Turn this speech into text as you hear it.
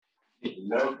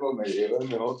Loco, me llegó el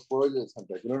mejor pollo de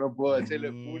Santa Cruz, no puedo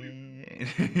decirle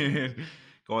público.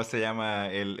 ¿Cómo se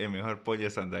llama el mejor pollo de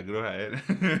Santa Cruz? A ver.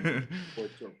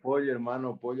 Pocho pollo,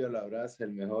 hermano, pollo a la brasa,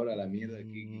 el mejor a la mierda,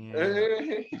 Kiki.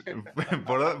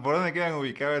 ¿Por dónde quedan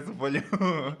ubicados esos pollos?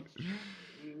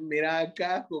 Mira,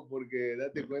 casco, porque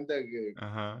date cuenta que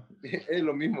Ajá. es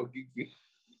lo mismo, Kiki.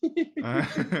 Ah,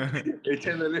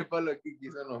 Echándole palo a Kiki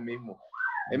son los mismos.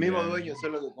 El mismo ya. dueño,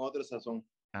 solo que con otro sazón.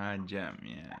 Ya,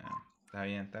 mira. Está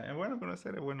bien, está bien. Es bueno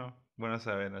conocer, es bueno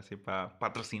saber, así para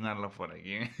patrocinarlo por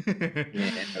aquí.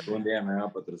 Algún día me van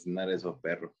a patrocinar esos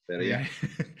perros, pero ya,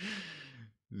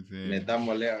 Sí.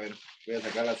 metámosle, a ver, voy a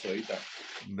sacar la sodita.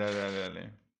 Dale, dale,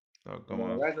 dale. Todo Cuando como.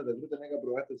 vengas a Santa Cruz tenés que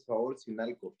probar este sabor sin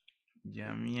alcohol.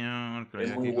 Ya, miércoles,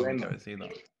 Es yo muy aquí con mi bueno. cafecito.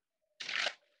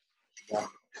 Ya,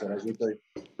 pero aquí estoy.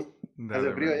 ¿Hace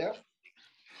Dale, frío pues.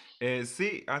 ya?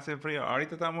 Sí, hace frío.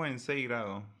 Ahorita estamos en 6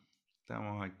 grados.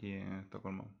 Estamos aquí en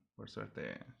Estocolmo, por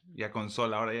suerte. Ya con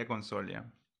sol, ahora ya con sol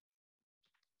ya.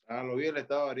 Ah, lo vi el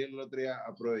estado de Ariel el otro día,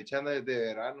 aprovechando este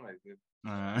verano, que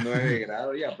Ah. 9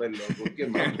 grados, ya, pues loco, qué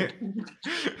mambo.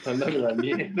 Andando la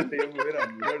mierda, yo me hubiera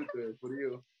muerto de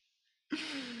frío.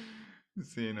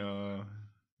 Sí, no.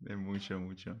 Es mucho,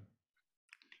 mucho.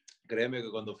 Créeme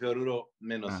que cuando fui a Oruro,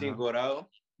 menos Ajá. 5 grados,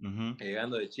 Ujú.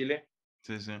 llegando de Chile,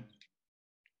 Sí, sí.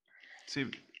 Sí,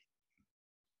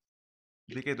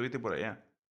 vi que estuviste por allá.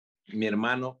 mi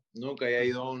hermano nunca había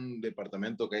ido a un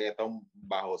departamento que haya estado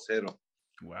bajo cero.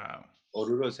 Wow.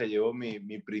 Oruro se llevó mi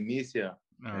primicia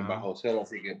en Ajá. bajo cero,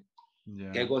 así que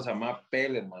qué Ya. cosa más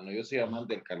pele, hermano. Yo soy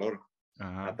amante del calor,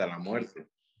 Ajá. hasta la muerte,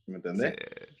 ¿me Sí, entendés?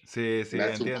 sí, sí,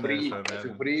 entiendo eso, La real.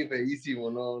 sufrí feísimo,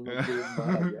 no, no quiero ir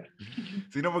más allá.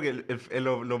 Sí, no, porque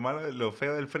lo malo, lo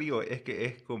feo del frío es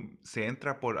que se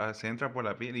entra por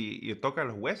la piel y toca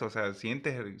los huesos, o sea,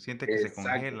 sientes que se Exacto,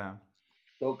 congela.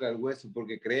 toca el hueso,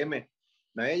 porque créeme,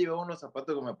 me había llevado unos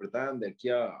zapatos que me apretaban de aquí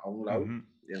a un lado, Ujú.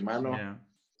 y hermano, Ya.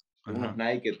 unos Ajá.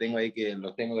 Nike que tengo ahí que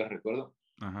los tengo de recuerdo.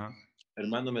 Ajá.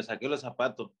 Hermano, me saqué los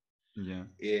zapatos, Ya.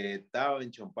 estaba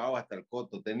enchompado hasta el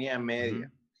coto, tenía Ujú.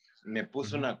 media. Me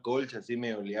puse Ujú. una colcha, así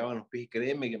me oleaban los pies.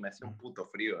 Créeme que me hacía un puto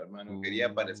frío, hermano. Quería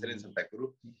aparecer en Uh, Santa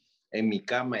Cruz, en mi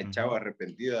cama, echado ujú.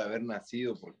 arrepentido de haber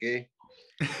nacido. ¿Por qué?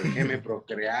 Porque me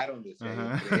procrearon, decía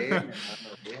yo. Créeme, Ajá.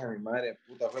 hermano, deja mi madre,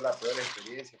 puta, fue la peor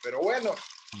experiencia. Pero bueno,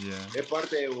 Ya. es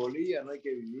parte de Bolivia, no hay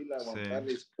que vivirla, Sí.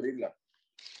 aguantarla y sufrirla.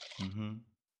 Ujú.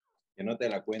 Que no te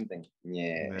la cuenten.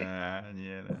 Ñe. Ya.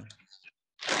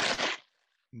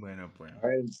 Bueno, pues. A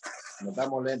ver, nos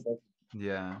estamos lentos.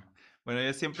 Ya. Bueno,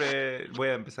 yo siempre voy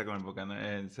a empezar con el bocano.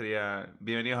 Sería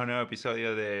bienvenidos a un nuevo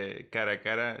episodio de Cara a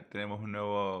Cara. Tenemos una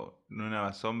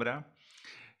nueva sombra,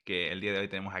 que el día de hoy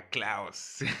tenemos a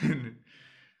Klaus.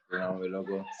 No, mi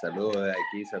loco, saludos de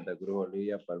aquí, Santa Cruz,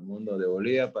 Bolivia, para el mundo, de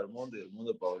Bolivia para el mundo y del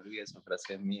mundo para Bolivia, esa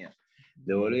frase es mía.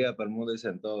 De Bolivia para el mundo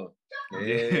dicen todo.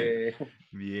 Bien,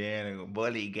 bien,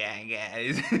 Boli Ganga.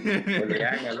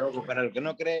 Boliviana, loco, para el que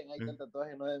no creen, hay tanto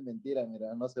tatuaje, no es mentira,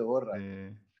 mira, no se borra.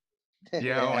 Sí.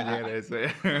 Ya vamos a llegar a eso.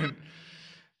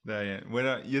 Está bien.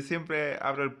 Bueno, yo siempre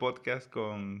abro el podcast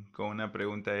con una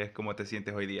pregunta, es ¿cómo te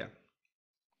sientes hoy día?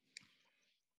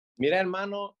 Mira,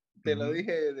 hermano, te lo Ujú.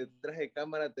 dije detrás de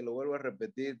cámara, te lo vuelvo a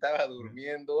repetir, estaba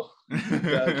durmiendo,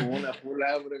 estaba con una full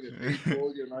hambre, me pedí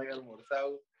pollo, no había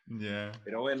almorzado, Ya,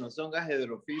 pero bueno, son gajes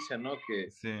del oficio, ¿no?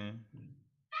 sí.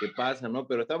 Que pasan, ¿no?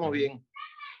 Pero estamos Ujú. bien,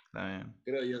 Está bien.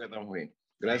 creo yo que estamos bien.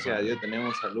 Gracias a Va. Dios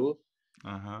tenemos salud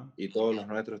Ajá. y todos los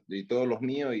nuestros, y todos los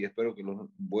míos, y espero que los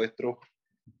vuestros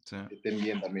Sí. estén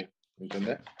bien también, Sí.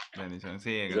 ¿entendés? Bendición.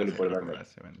 Sí, Eso es lo gracias, loco, importante.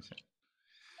 gracias,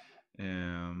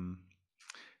 bendición.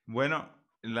 Bueno,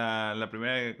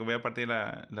 voy a partir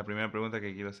la primera pregunta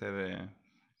que quiero hacer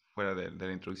fuera de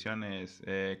la introducción es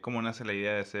 ¿cómo nace la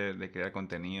idea de crear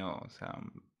contenido, o sea,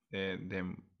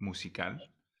 de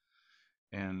musical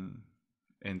en,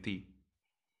 en ti?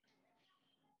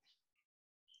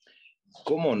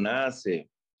 ¿Cómo nace?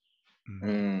 Ujú,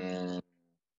 Mm,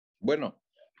 bueno,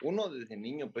 uno desde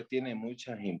niño pues tiene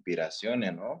muchas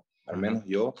inspiraciones, ¿no? Al ajá, menos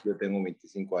yo tengo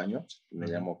 25 años, me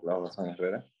ujú, llamo Claudio Bazán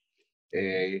Herrera. ujú,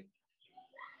 Eh,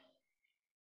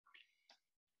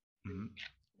 ujú,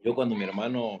 yo cuando mi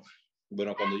hermano,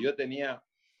 bueno, ujú, cuando yo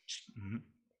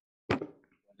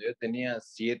tenía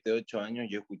 7, 8 años,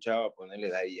 yo escuchaba ponerle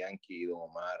Daddy Yankee, Don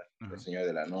Omar, El ajá, Señor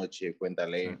de la Noche, sí,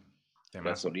 Cuéntale,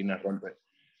 temazo. Gasolina Rompe.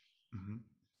 Ujú,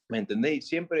 ¿Me entendéis? Y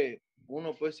siempre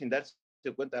uno pues sin darse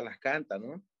cuenta las canta,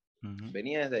 ¿no? ujú,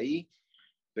 Venía desde ahí,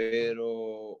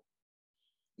 pero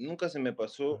nunca se me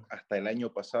pasó hasta el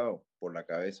año pasado por la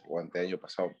cabeza, o anteaño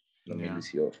pasado, ya,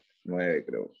 2019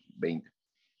 creo, 20.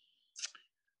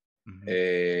 ujú,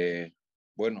 Eh,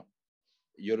 bueno,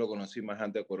 yo lo conocí más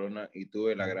antes de Corona y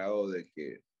tuve el Ujú, agrado de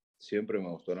que siempre me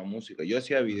gustó la música. Yo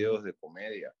hacía ujú, videos de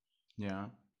comedia.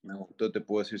 ya, Me gustó, te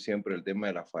puedo decir siempre el tema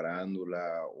de la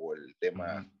farándula o el tema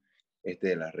ujú,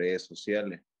 de las redes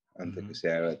sociales, antes que ujú,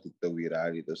 se haga TikTok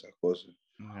viral y todas esas cosas.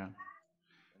 ya.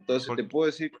 Entonces te ¿Por, puedo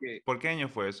decir que por qué año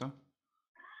fue eso?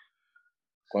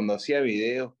 cuando hacía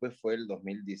videos, pues fue el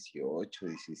 2018,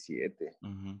 17.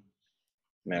 Ujú,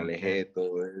 Me ok, alejé de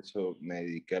todo eso, me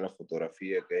dediqué a la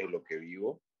fotografía, que es lo que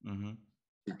vivo. ujú,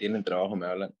 Si tienen trabajo, me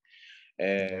hablan.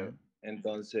 ya,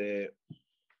 Entonces,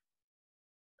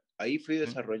 ahí fui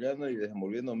sí, desarrollando y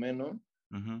desenvolviendo menos.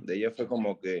 ujú, De ella fue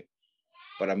como que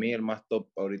para mí el más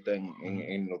top ahorita ujú,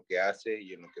 en lo que hace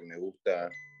y en lo que me gusta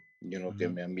y en lo que ujú,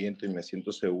 me ambiento y me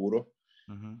siento seguro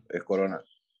ujú, es Corona.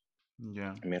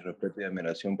 ya. Mi respeto y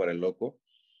admiración para el loco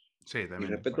Sí, y también.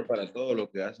 respeto para todo lo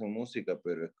que hace en música,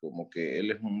 pero es como que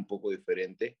él es un poco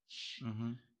diferente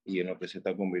Ujú, y en lo que se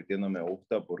está convirtiendo me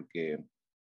gusta porque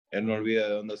él no ujú, olvida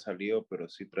de dónde salió, pero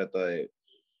sí trata de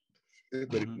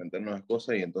ujú, experimentar nuevas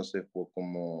cosas y entonces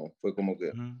fue como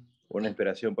que ujú, una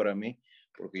inspiración para mí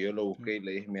porque yo lo sí, busqué y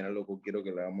le dije, mira loco, quiero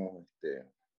que le hagamos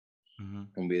ujú,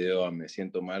 un video a Me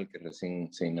Siento Mal que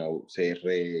recién se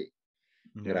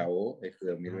ya, regrabó este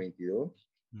ujú, 2022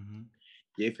 ujú,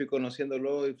 y ahí fui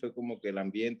conociéndolo y fue como que el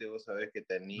ambiente, vos sabés que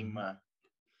ujú,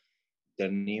 te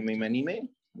anima y sí,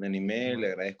 me animé, ya, le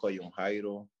agradezco a John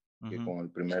Jairo que ujú, con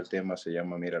el primer tema se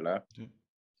llama Mírala. sí,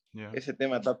 ya. Ese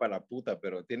tema está para la puta,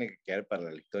 pero tiene que quedar para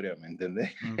la historia, ¿me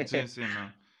entendés? Sí, sí,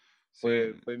 no. Sí,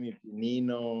 Fue mi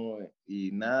pinino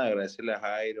y nada, agradecerle a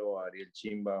Jairo, a Ariel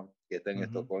Chimba, que está en ujú,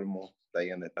 Estocolmo, está ahí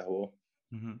donde estás vos.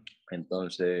 ujú,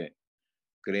 Entonces,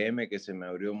 créeme que se me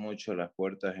abrió mucho las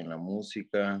puertas en la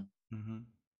música ujú,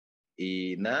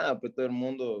 y nada, pues todo el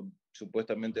mundo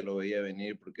supuestamente lo veía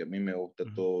venir porque a mí me gusta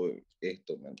ujú, todo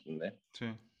esto, ¿me entendés? sí,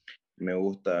 Me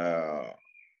gusta,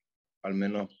 al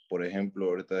menos, por ejemplo,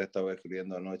 ahorita estaba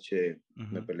escribiendo anoche,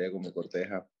 me ujú, peleé con mi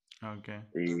corteja ok,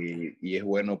 y es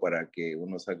bueno para que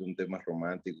uno saque un tema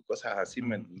romántico, cosas así,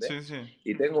 ¿me ujú, entendés? sí, sí,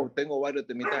 Y tengo varios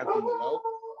temitas acumulados,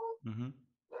 ujú.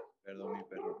 perdón, mi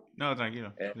perro. No,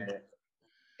 tranquilo, Eh, sí,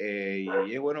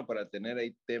 y es bueno para tener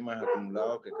ahí temas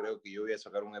acumulados que creo que yo voy a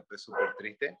sacar un EP súper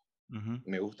triste. ujú,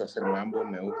 Me gusta hacer mambo,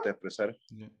 me gusta expresar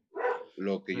ya,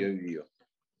 lo que yo sí, he vivido.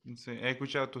 sí, he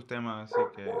escuchado tus temas, así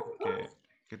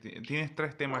que tienes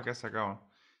 3 temas que has sacado,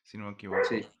 si no me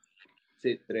Sí, equivoco.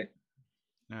 sí, tres.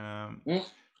 Ah, ¿Mm?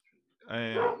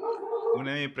 eh,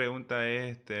 una de mis preguntas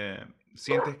es,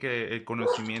 ¿sientes que el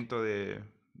conocimiento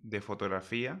de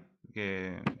fotografía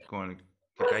que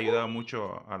te ha ayudado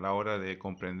mucho a la hora de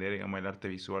comprender, digamos, el arte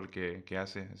visual que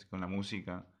haces así, con la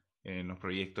música, en los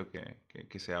proyectos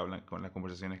que se hablan, con las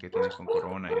conversaciones que tienes con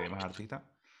Corona y demás artistas?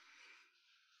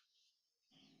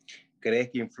 ¿Crees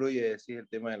que influye, decir, el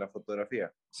tema de la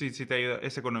fotografía? Sí, sí,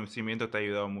 ese conocimiento te ha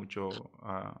ayudado mucho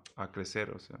a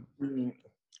crecer, o sea. Mm,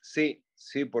 sí,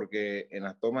 sí, porque en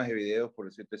las tomas de videos, por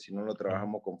decirte, si no lo Ujú,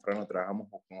 trabajamos con Fran, lo trabajamos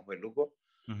con Ojeluco,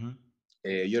 ujú,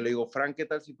 yo le digo, Fran, ¿qué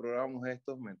tal si probamos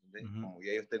esto? ¿Me entendés? ujú, Como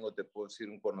ya yo tengo, te puedo decir,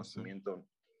 un sí, conocimiento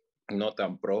no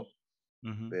tan pro,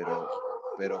 ujú, pero,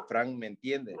 pero Fran me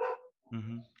entiende.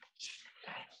 ujú.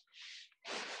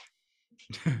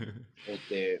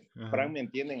 Fran Ajá, me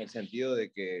entiende en el sentido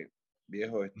de que,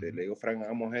 viejo, ujú, le digo, Fran,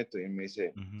 hagamos esto, y él me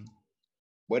dice, ujú,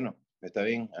 bueno, está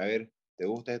bien, a ver, ¿te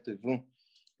gusta esto? Y pum,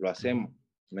 lo ujú. hacemos,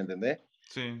 ¿me entendés?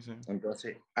 Sí, sí.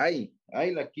 Entonces, hay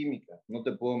la química, no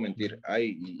te puedo mentir, Ujú,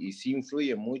 hay, y sí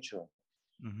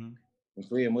ujú,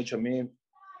 influye mucho a mí.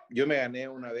 Yo me gané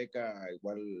una beca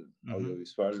igual ujú,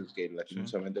 audiovisual que sí,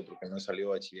 lastimosamente porque no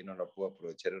salió bachiller no la pude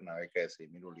aprovechar, una beca de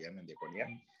 6.000 bolivianos en diaconía.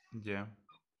 ya.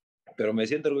 Pero me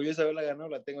siento orgulloso de haberla ganado,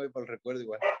 la tengo ahí para el recuerdo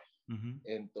igual. Ujú,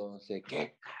 Entonces,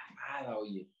 qué camada,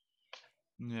 oye.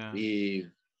 ya, Y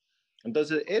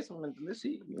entonces eso, ¿me entiendes?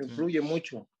 Sí, sí.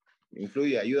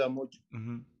 influye, ayuda mucho.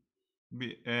 Ujú.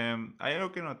 Hay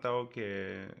algo que he notado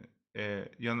que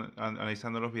yo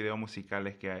analizando los videos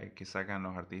musicales que sacan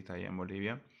los artistas allá en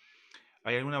Bolivia,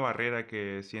 ¿hay alguna barrera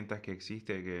que sientas que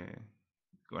existe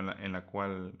en la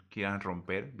cual quieran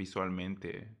romper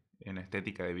visualmente en la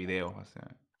estética de videos, o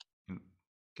sea, en-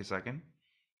 que saquen?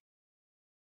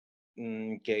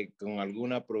 Que con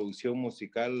alguna producción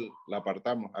musical la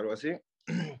apartamos, algo así.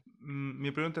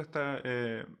 Mi pregunta está,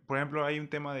 por ejemplo, hay un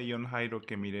tema de John Jairo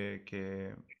que mire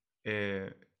que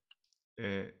eh,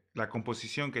 la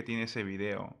composición que tiene ese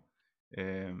video,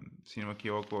 si no me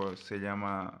equivoco, se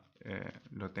llama,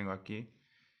 lo tengo aquí,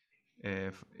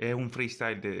 es un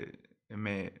freestyle de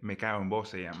Me cago en vos,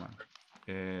 se llama.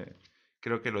 Eh,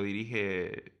 Creo que lo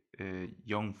dirige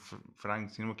John Frank,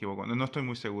 si no me equivoco. No, no estoy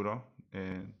muy seguro.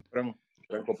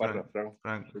 Franco Frank, Parra, Frank,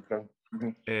 Frank.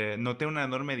 Ujú. Noté una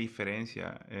enorme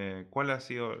diferencia. ¿Cuál ha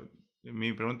sido,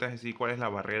 mi pregunta es así, cuál es la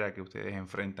barrera que ustedes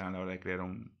enfrentan a la hora de crear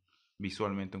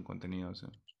visualmente un contenido? O sea?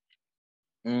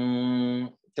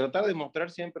 Tratar de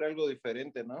mostrar siempre algo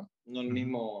diferente, ¿no? Ujú,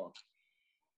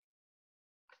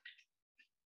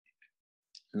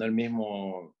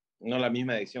 No la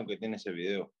misma edición que tiene ese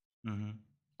video. ujú,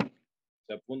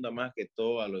 Se apunta más que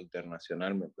todo a lo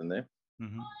internacional, ¿me entendés?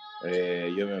 ujú,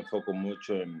 Yo me enfoco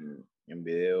mucho en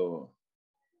video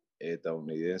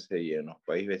estadounidense y en los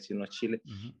países vecinos Chile,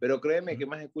 ujú, pero créeme ujú, que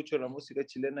más escucho la música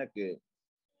chilena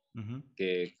ujú.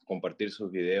 que compartir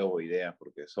sus videos o ideas,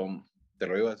 porque te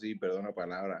lo digo así, perdona la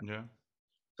palabra, Ya,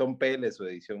 son peles su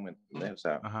edición, ¿me entiendes? O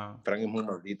sea, ajá. Frank es muy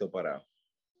maldito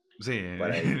Sí.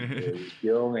 para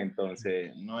edición,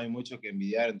 entonces no hay mucho que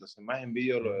envidiar, entonces más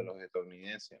envidio lo de Ujú. los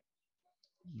estadounidenses.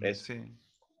 Eso. Sí,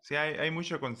 sí hay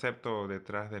mucho concepto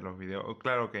detrás de los videos.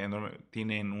 Claro que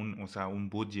tienen o sea, un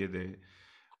budget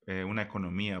de una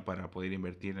economía para poder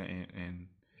invertir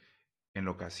en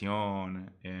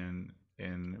locación,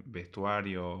 en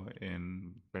vestuario,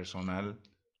 en personal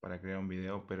para crear un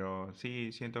video. Pero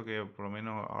sí, siento que por lo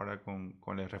menos ahora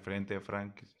con el referente de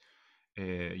Frank,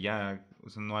 ya o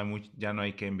sea, ya no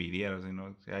hay que envidiar,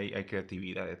 sino que hay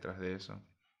creatividad detrás de eso.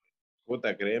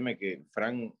 Puta, créeme que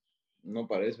Frank no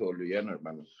parece boliviano,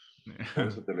 hermano. Por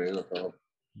eso te lo digo todo.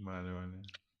 Vale, vale.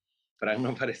 Frank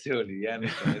no parece boliviano y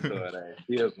con eso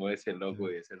agradecido con ese loco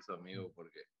y de ser su amigo,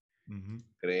 porque Ujú.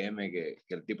 créeme que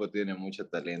el tipo tiene mucho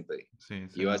talento Sí, y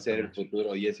se va a nota ser el mucho.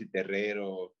 futuro Jesse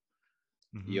Terrero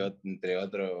y Ujú. entre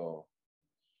otros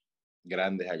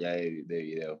grandes allá de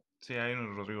video. Sí, hay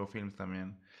unos Rodrigo Films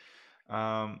también.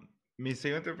 Mi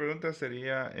siguiente pregunta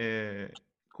sería,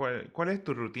 ¿cuál es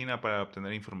tu rutina para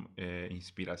obtener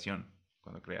inspiración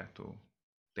cuando creas tus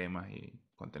temas y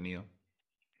contenido?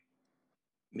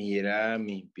 Mira,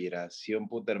 mi inspiración,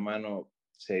 puta hermano,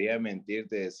 sería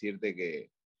mentirte decirte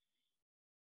que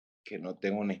no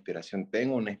tengo una inspiración.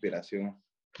 Tengo una inspiración.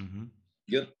 Ujú,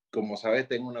 Yo, como sabes,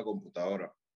 tengo una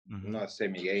computadora, ujú, una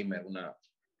semi-gamer, una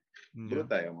ya,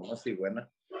 bruta, digamos, así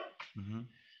buena. ujú,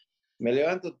 Me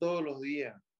levanto todos los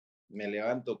días, me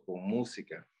levanto con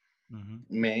música, ujú,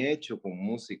 me echo con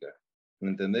música, ¿me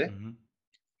entendés? ujú,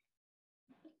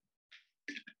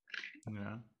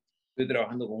 ya, Estoy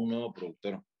trabajando con un nuevo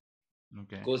productor,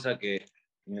 ok, cosa que,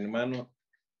 mi hermano,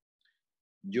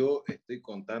 yo estoy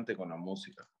constante con la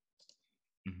música.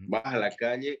 ujú, Vas a la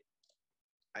calle,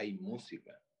 hay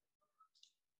música.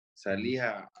 ujú, Salís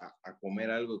a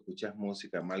comer algo, escuchas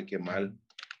música, mal que ujú, mal.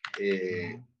 ujú,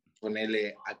 Eh,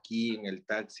 Ponele aquí en el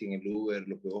taxi, en el Uber,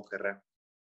 lo que vos querrás.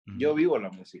 ujú, Yo vivo la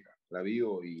música, la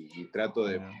vivo y trato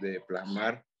ya, de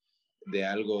plasmar de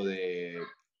algo de,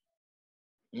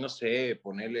 no sé,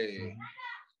 ponerle, ujú,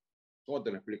 ¿cómo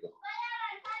te lo explico?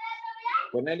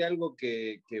 Ponerle algo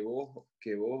que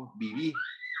vos vivís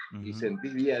y ujú,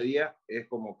 sentís día a día, es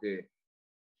como que,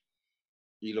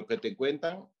 y lo que te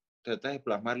cuentan, tratas de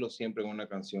plasmarlo siempre en una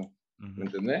canción, ¿me ujú,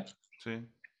 entendés? sí,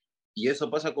 Y eso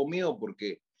pasa conmigo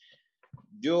porque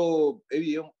yo he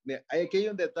vivido, aquí hay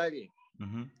un detalle,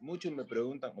 ujú, muchos me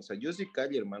preguntan, o sea, yo soy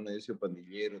calle, hermano, yo soy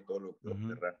pandillero, todo lo que vos ujú,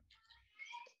 querrás,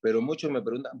 pero muchos me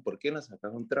preguntan, ¿por qué no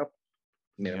sacas un trap?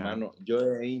 Mi ya, hermano,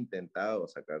 yo he intentado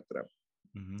sacar trap,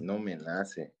 ujú, no me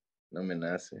nace, no me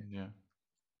nace. ya,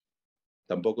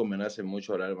 Tampoco me nace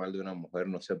mucho hablar mal de una mujer,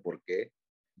 no sé por qué.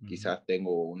 ujú, Quizás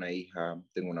tengo una hija,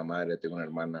 tengo una madre, tengo una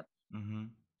hermana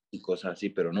ujú, y cosas así,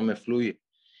 pero no me fluye.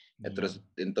 ya,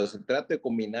 Entonces trato de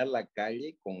combinar la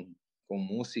calle con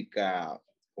música,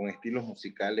 con estilos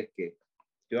musicales que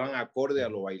van acorde a ujú,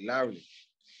 lo bailable.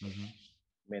 ujú,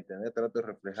 ¿Me entiendes? Trato de sí,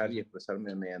 reflejar y sí,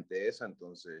 expresarme mediante eso,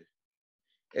 entonces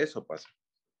eso pasa,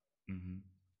 ujú,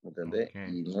 ¿me entiendes? ok,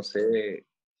 Y no sé,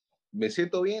 me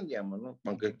siento bien, digamos, ¿no? ujú,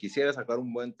 Aunque quisiera sacar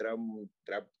un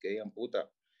trap que digan, puta,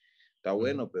 está ujú.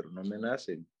 bueno, pero no me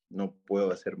nace. No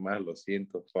puedo hacer más, lo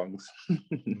siento, fans.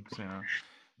 Sí, ¿no?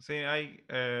 Sí,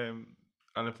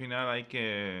 al final hay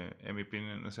que, en mi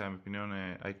opinión, o sea, en mi opinión,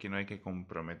 no hay que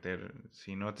comprometer.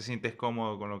 Si no te sientes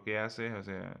cómodo con lo que haces, o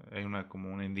sea, hay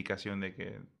como una indicación de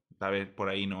que tal vez por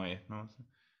ahí no es, ¿no? O sea,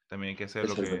 también hay que hacer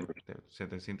lo que Exactamente. se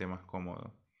te siente más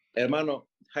cómodo. Hermano,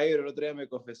 Jairo el otro día me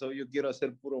confesó, yo quiero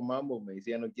hacer puro mambo, me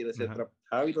decía, no quiere hacer Ajá. trap.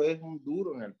 Jairo es un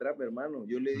duro en el trap, hermano.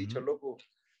 Yo le he dicho, Ujú, loco,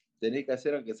 tenéis que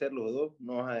hacer aunque ser los dos,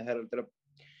 no vas a dejar el trap.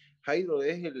 Jairo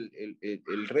es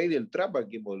el rey del trap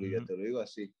aquí en Bolivia, ujú, te lo digo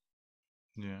así.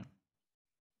 ya,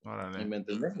 ¿Y órale. me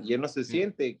entendés? Y él no se Sí.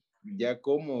 siente ya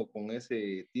como con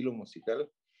ese estilo musical.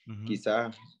 Ujú.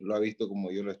 Quizás lo ha visto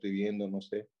como yo lo estoy viendo, no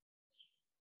sé.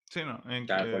 Sí, no,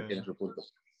 Cada cual tiene su punto.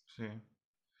 sí.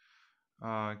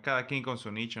 Cada quien con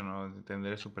su nicho, ¿no?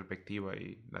 Entender su perspectiva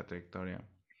y la trayectoria.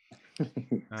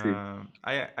 Sí.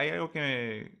 Hay algo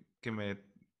que me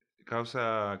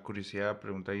causa curiosidad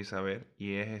preguntar y saber,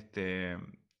 y es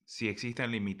si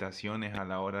existen limitaciones a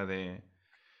la hora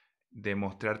de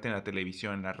mostrarte en la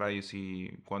televisión, en la radio, si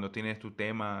cuando tienes tu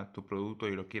tema, tu producto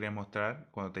y lo quieres mostrar,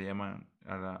 cuando te llaman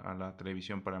a la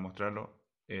televisión para mostrarlo,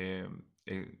 eh,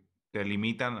 eh, te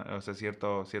limitan, o sea,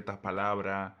 ciertas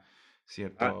palabras,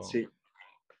 cierto... Sí,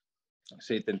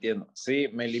 sí, te entiendo. Sí,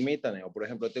 me limitan. Por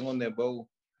ejemplo,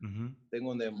 Ujú,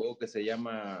 tengo un dembow que se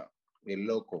llama El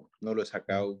Loco. No lo he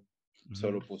ujú, sacado.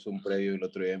 ujú, Solo puse un previo el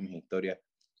otro día en mis historias.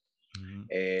 ujú,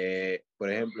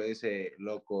 Por ejemplo, dice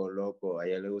loco, loco, a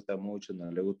ella le gusta mucho,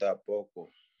 no le gusta poco.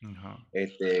 ajá,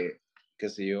 Este, qué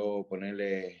sé yo,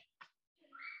 ponerle,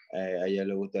 a ella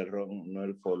le gusta el ron, no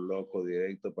el for loco,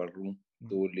 directo para el ron.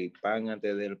 Tulipán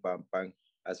antes del pan pan,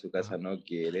 a su casa ajá, no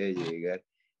quiere llegar.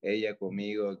 Ella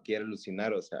conmigo quiere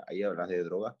alucinar, o sea, ahí hablas de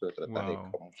drogas, pero tratas de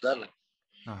wow, camuflarla,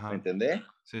 ¿me ajá, entendés?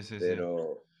 sí, sí, sí,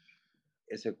 Pero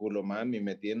ese culo mami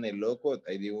me tiene loco,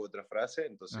 ahí digo otra frase,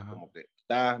 entonces ajá, como que,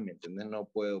 está, ¿me entendés? No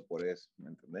puedo por eso, ¿me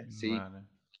entendés? Sí, vale,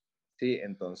 sí,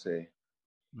 entonces,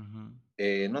 ujú,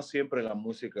 no siempre la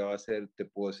música va a ser, te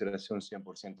puedo decir, así un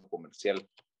 100% comercial.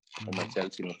 ujú,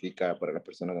 Comercial significa, para las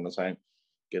personas que no saben,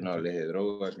 que no ok, hables de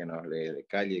droga, que no hables de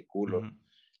calle, ujú, culo,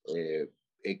 eh,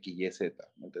 X, Y,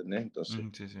 Z, ¿me entendés? Entonces,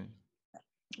 ujú, sí, sí,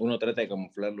 uno trata de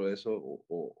camuflarlo eso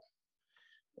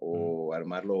ujú, o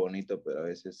armarlo bonito, pero a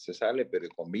veces se sale, pero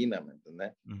combina, ¿me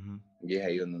entendés? ujú, Y es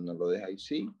ahí donde uno lo deja. Y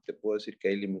sí, te puedo decir que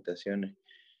hay limitaciones.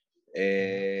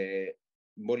 ujú, Eh,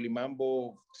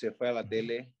 Bolimambo se fue a la ujú,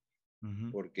 tele ujú,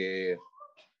 porque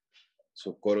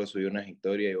su coro subió unas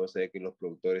historias y vos sabés que los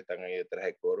productores están ahí detrás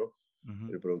de coro. ujú,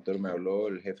 El productor me habló,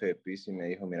 el jefe de Pisi me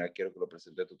dijo, mira, quiero que lo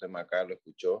presente tu tema acá, lo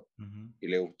escuchó ujú, y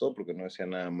le gustó porque no decía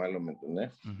nada malo, ¿me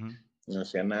entendés? ujú, No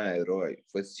decía nada de droga y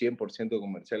fue 100%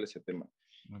 comercial ese tema,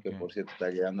 ok, que por cierto está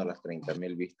llegando a las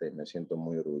 30.000 vistas y me siento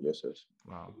muy orgulloso de eso.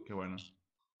 wow, qué bueno,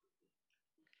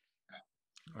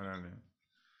 órale,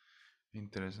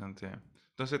 interesante.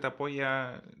 Entonces te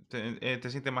apoya, te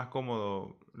sientes más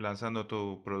cómodo lanzando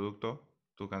tu producto,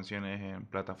 tus canciones en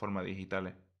plataformas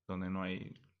digitales, donde no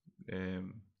hay, eh,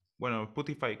 bueno,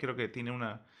 Spotify creo que tiene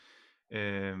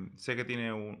sé que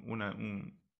tiene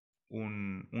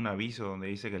un aviso donde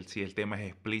dice que si el tema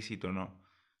es explícito o no.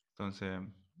 Entonces,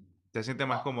 ¿te sientes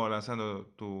más cómodo lanzando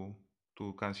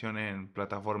tu canción en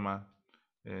plataformas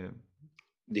eh,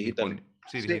 Digitales.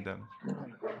 sí, Sí, digital?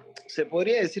 se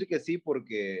podría decir que sí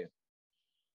porque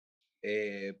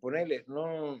ponerle,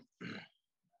 no,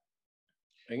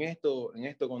 en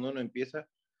esto cuando uno empieza,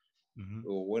 Ujú,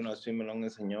 o bueno, así me lo han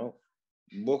enseñado,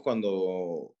 vos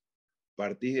cuando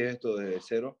partís de esto desde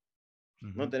cero,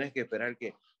 no ujú, tenés que esperar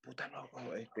que, puta loco,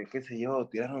 qué sé yo,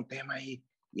 tirar un tema ahí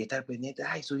y estar pendiente,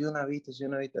 ay, subió una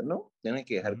vista. No, tenés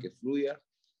que dejar ujú, que fluya,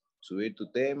 subir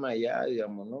tu tema y ya,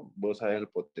 digamos, ¿no? Vos sabés el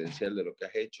potencial de lo que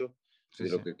has hecho, sí, de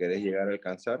sí. lo que querés llegar a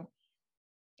alcanzar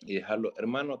y dejarlo.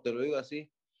 Hermano, te lo digo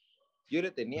así, yo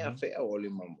le tenía Ujú, fe a Oli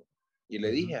Mambo y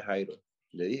le ujú, dije a Jairo,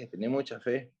 le dije, tenía mucha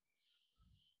fe.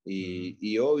 ujú,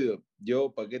 Y obvio,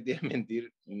 yo, ¿para qué te iba a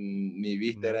mentir? Mi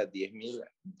vista ya, era 10.000,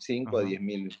 5 a ajá,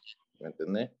 10.000, ¿me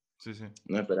entendés? sí, sí.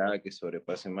 No esperaba que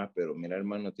sobrepase más, pero mira,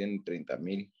 hermano, tiene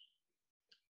 30.000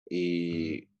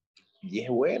 Ujú, y, y es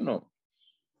bueno,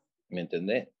 ¿me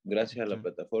entendés? Gracias a sí, la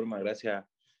plataforma, gracias,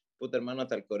 puta hermano,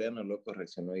 hasta el coreano loco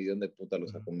reaccionó y de dónde puta lo ujú,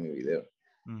 sacó mi video,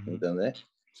 ¿me ujú, entendés?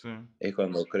 sí, Es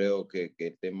cuando creo que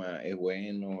el tema es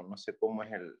bueno, no sé cómo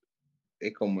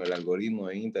es como el algoritmo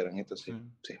de Instagram, esto sí,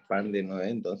 se expande, ¿no?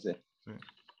 Entonces, sí.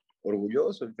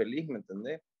 orgulloso y feliz, ¿me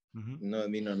entendés? Ujú, No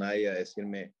vino nadie a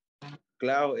decirme,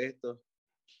 Clau esto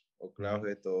o ujú. Clau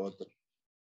esto otro.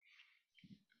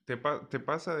 ¿Te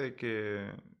pasa de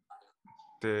que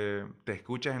te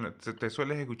escuchas, te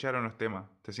sueles escuchar en los temas?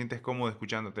 ¿Te sientes cómodo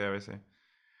escuchándote a veces?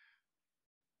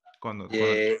 Cuando,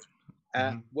 Eh,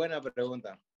 ujú, Buena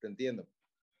pregunta, te entiendo.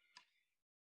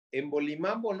 En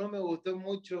Bolimambo no me gustó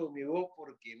mucho mi voz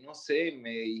porque, no sé,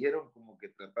 me dijeron como que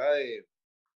trataba de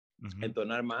ujú,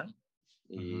 entonar más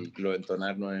ujú, y lo de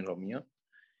entonar no es lo mío.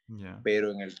 ya,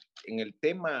 Pero en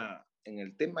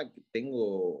el tema que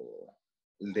tengo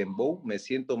el dembow, me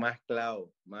siento más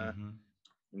claro, ujú,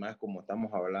 más como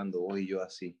estamos hablando vos y yo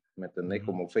así, ¿me entendés? ujú,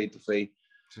 Como face to face.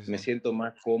 sí, sí, Me siento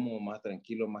más cómodo, más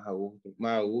tranquilo, más a gusto,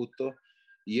 más a gusto.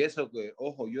 Y eso que,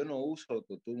 ojo, yo no uso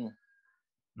autotune.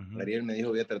 ujú, Ariel me dijo,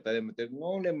 voy a tratar de meter,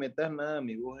 no le metas nada,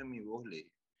 mi voz es mi voz, le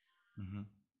dije. ujú,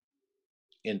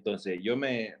 Entonces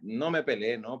no me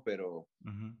peleé, ¿no? Pero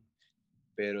ujú,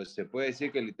 pero se puede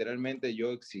decir que literalmente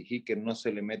yo exigí que no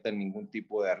se le meta ningún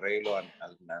tipo de arreglo a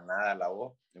nada a la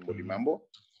voz en Bolimambo,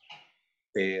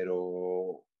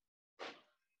 pero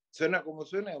suena como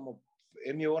suena, como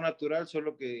es mi voz natural,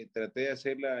 solo que traté de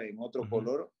hacerla en otro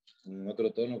color, en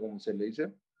otro tono, como se le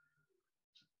dice,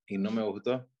 y no me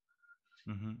gustó.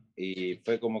 Y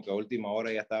fue como que a última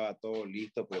hora ya estaba todo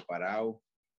listo, preparado,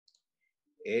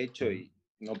 hecho, y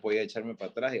no podía echarme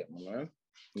para atrás, digamos, ¿no?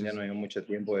 Ya no había mucho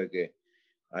tiempo de que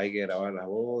hay que grabar las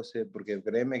voces, porque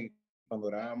créeme que cuando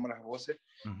grabábamos las voces,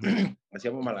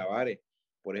 hacíamos malabares.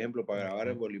 Por ejemplo, para grabar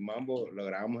el Bolimambo, lo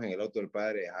grabamos en el auto del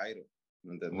padre de Jairo,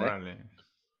 ¿me entendés?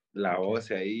 La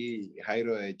voz ahí,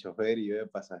 Jairo de chofer y yo de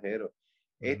pasajero.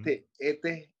 Este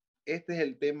es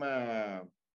el tema,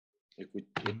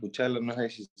 escucharlo, no sé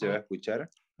si se va a escuchar.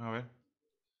 A ver.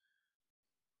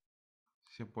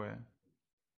 Si puede.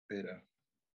 Espera.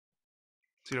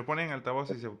 Si lo ponen en altavoz,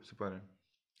 sí se puede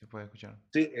escuchar.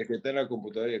 Sí, es que está en la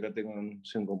computadora y acá tengo un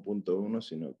 5.1,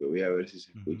 sino que voy a ver si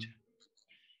se escucha.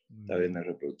 Está bien el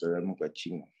reproductor, dame un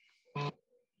cachín.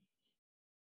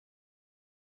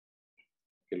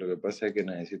 Que lo que pasa es que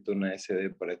necesito una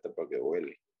SD para esta para que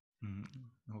vuele.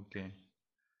 Ok.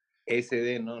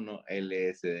 SD, no,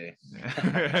 LSD.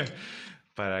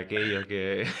 Para aquellos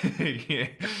que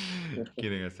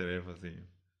quieren hacer eso, sí.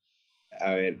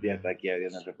 A ver, ya está aquí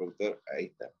abriendo el reproductor. Ahí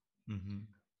está.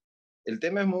 El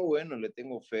tema es muy bueno, le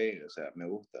tengo fe, o sea, me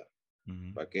gusta.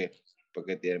 ¿Para qué? ¿Para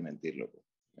qué te voy a mentir, loco?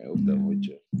 Me gusta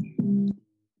mucho.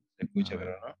 ¿Se escucha,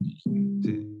 creo, no?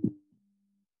 Sí.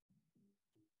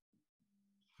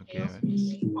 Ok, a ver.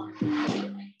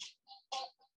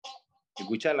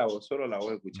 Escucha la voz, solo la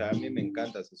voz, escuchar. A mí me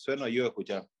encanta, sueno yo a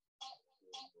escuchar. A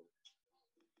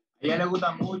ella le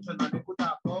gusta mucho, no le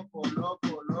gusta poco,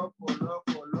 loco, loco,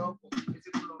 loco, loco. Ese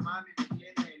culo mami me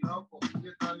tiene loco.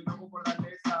 Yo estoy loco por la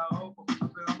lesa, ojo.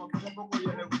 Nos pegamos poco a poco,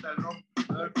 ya le gusta el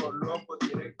loco, loco,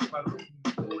 directo para el rumbo.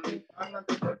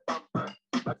 Antes del pam pam,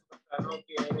 la chica no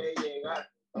quiere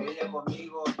llegar. Ella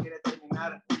conmigo quiere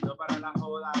terminar. Yo para la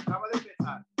joda, acaba de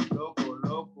empezar. Loco,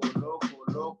 loco, loco,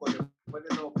 loco. Después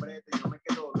de los pretes, yo me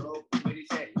quedo loco. Me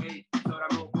dice, hey,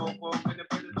 sobrame un poco. Que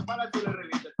después de tomar yo le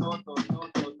reviente todo.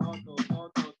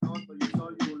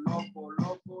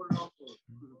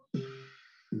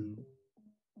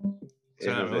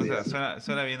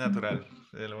 Suena bien natural.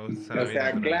 O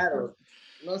sea, claro,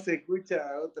 no se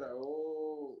escucha otra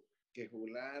voz que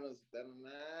fulano,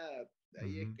 nada.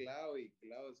 Ahí es Clau y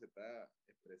Clau se está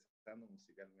expresando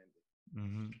musicalmente.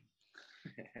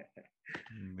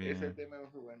 Ese tema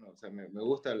es muy bueno. O sea, me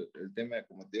gusta el tema,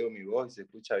 como te digo, mi voz y se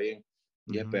escucha bien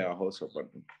y es pegajoso.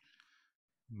 Aparte.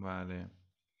 Vale.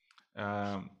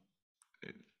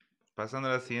 Pasando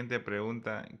a la siguiente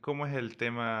pregunta, ¿cómo es el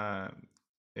tema?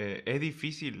 ¿Es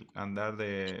difícil andar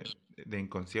de en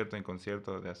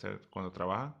concierto de hacer cuando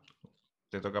trabajas?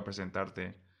 Te toca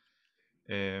presentarte.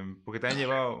 Porque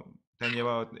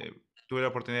tuve la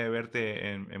oportunidad de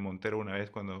verte en Montero una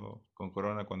vez con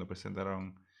Corona, cuando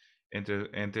presentaron,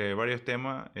 entre varios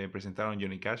temas, presentaron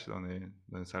Johnny Cash, donde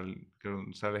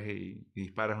sales y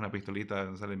disparas una pistolita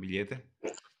donde salen billetes.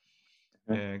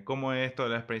 ¿Cómo es toda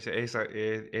la experiencia? ¿Es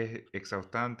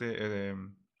exhaustante?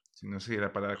 No sé si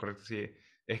la palabra correcta, sí,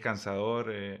 es cansador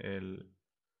el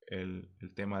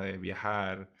tema de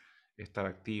viajar, estar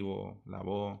activo, la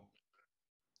voz.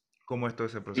 ¿Cómo es todo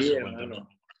ese proceso? Sí, hermano.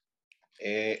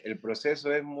 El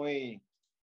proceso es muy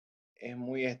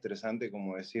estresante,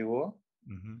 como decís vos.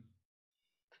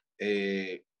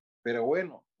 Pero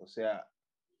bueno, o sea,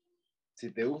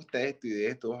 si te gusta esto y de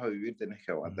esto vas a vivir, tenés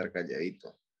que aguantar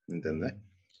calladito, ¿entendés?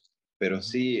 Pero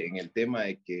sí, en el tema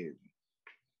de que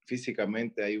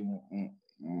físicamente hay un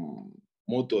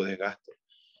mutuo desgaste.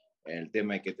 En el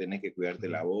tema de que tenés que cuidarte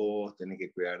la voz, tenés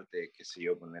que cuidarte, qué sé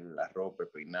yo, poner la ropa, el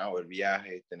peinado, el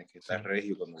viaje, tenés que estar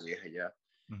regio cuando viajes ya.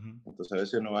 Entonces a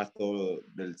veces no vas todo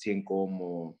del 100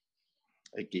 como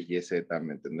X, Y, Z,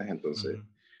 ¿me entendés? Entonces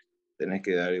tenés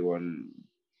que dar igual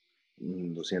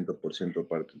un 200%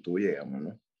 parte tuya, digamos,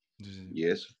 ¿no? Y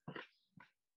eso,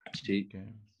 sí,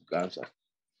 cansa.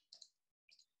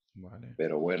 Vale.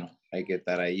 Pero bueno, hay que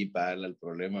estar ahí para darle al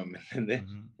problema, ¿me entendés?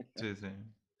 Sí, sí.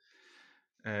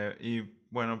 Y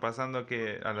bueno, pasando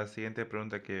a la siguiente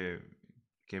pregunta que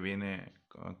viene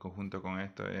conjunto con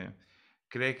esto.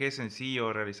 ¿Cree que es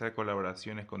sencillo realizar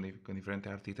colaboraciones con diferentes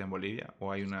artistas en Bolivia?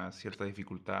 ¿O hay una cierta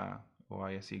dificultad? ¿O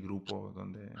hay así grupos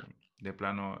donde de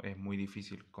plano es muy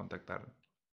difícil contactar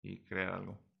y crear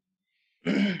algo?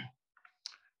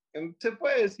 Se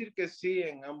puede decir que sí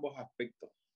en ambos aspectos.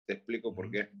 Te explico por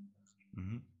qué.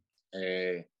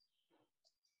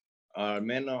 Al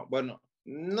menos, bueno,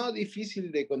 no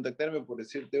difícil de contactarme, por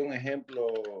decirte un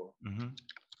ejemplo,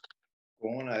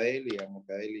 con una Deli, digamos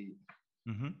que Deli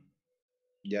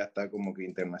ya está como que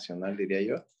internacional, diría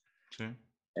yo. Sí.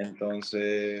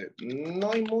 Entonces,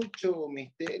 no hay mucho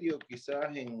misterio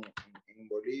quizás en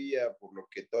Bolivia, por lo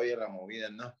que todavía la movida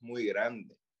no es muy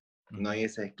grande. No hay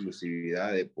esa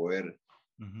exclusividad de poder,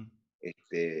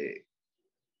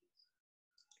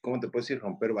 ¿cómo te puedo decir?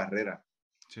 Romper barreras.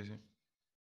 Sí, sí.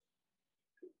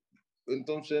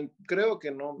 Entonces, creo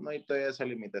que no hay todavía esa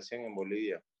limitación en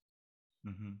Bolivia.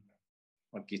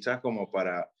 O quizás como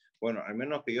para, bueno, al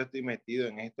menos que yo estoy metido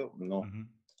en esto, no.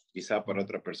 Quizás para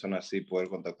otras personas sí poder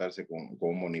contactarse con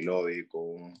un Monilobi, con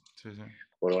un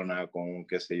Corona, con,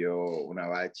 qué sé yo, una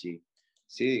Bachi.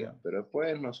 Sí, diga, pero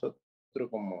después nosotros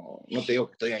como, no te digo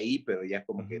que estoy ahí, pero ya es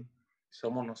como que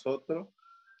somos nosotros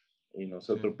y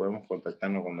nosotros podemos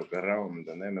contactarnos cuando queramos, ¿me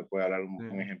entendés? Me puede hablar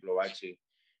un ejemplo Bachi.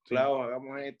 Claro,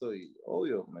 hagamos esto y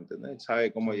obvio, ¿me entendés?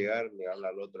 Sabe cómo llegar, le habla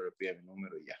al otro, le pide mi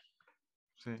número y ya.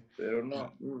 Sí. Pero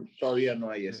no, todavía no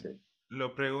hay ese.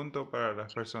 Lo pregunto para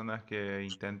las personas que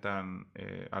intentan,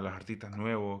 a los artistas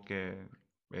nuevos que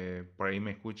por ahí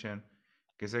me escuchan,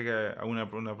 que sé que a una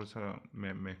persona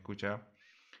me escucha,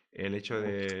 el hecho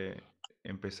de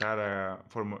empezar a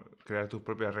crear tus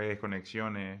propias redes,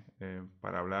 conexiones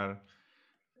para hablar,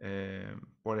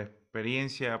 por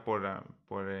experiencia,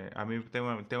 a mí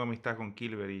tengo amistad con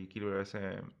Kilber y Kilber a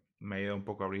veces me ayuda un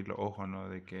poco a abrir los ojos, ¿no?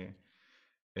 De que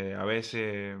a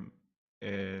veces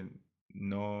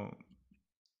no,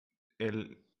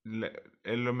 en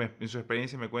su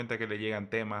experiencia me cuenta que le llegan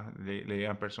temas, le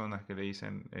llegan personas que le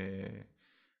dicen,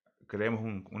 creemos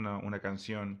una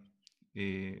canción.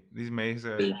 Y me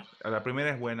dice, a la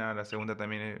primera es buena, a la segunda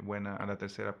también es buena, a la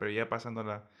tercera, pero ya pasando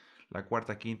la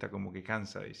cuarta, quinta, como que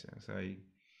cansa, dice. O sea, y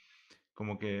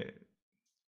como que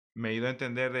me ayudó a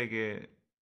entender de que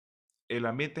el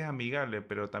ambiente es amigable,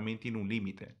 pero también tiene un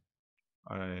límite.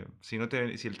 Si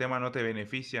el tema no te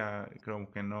beneficia,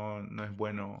 creo que no es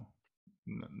bueno.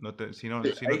 Si no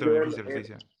te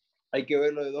beneficia. Hay que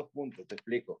verlo de dos puntos, te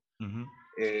explico.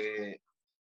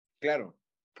 Claro,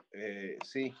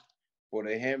 sí. Por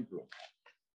ejemplo,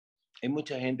 hay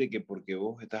mucha gente que porque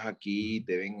vos estás aquí,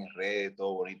 te ven en redes,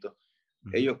 todo bonito,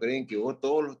 ellos creen que vos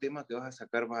todos los temas que vas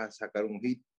a sacar un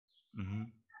hit.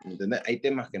 ¿Entendés? Hay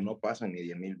temas que no pasan ni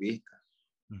 10,000 vistas.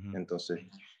 Entonces,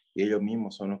 y ellos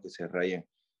mismos son los que se rayan.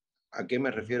 ¿A qué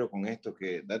me refiero con esto?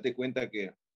 Que date cuenta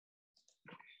que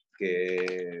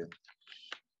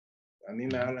a mí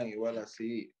me hablan igual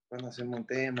así, cuando hacemos un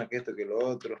tema, que esto, que lo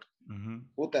otro.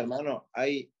 Puta, hermano,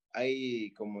 hay,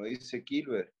 como dice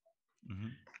Kilber,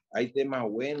 hay temas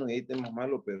buenos y hay temas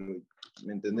malos, pero,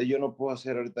 ¿me entendés? Yo no puedo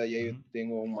hacer ahorita, ya yo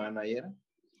tengo un manager,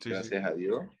 gracias a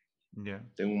Dios.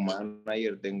 Tengo un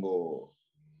manager, tengo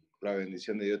la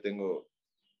bendición de Dios, tengo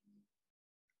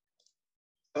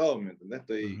todo, ¿me entendés?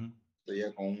 Estoy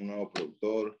ya con un nuevo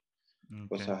productor,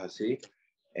 cosas así.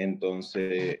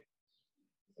 Entonces,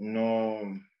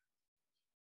 no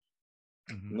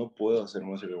puedo hacer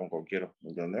música con cualquiera, ¿me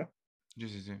entiendes?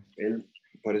 Sí. Él,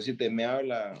 por decirte, me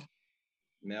habla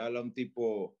un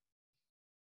tipo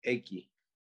X.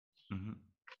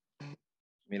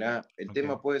 Mira, el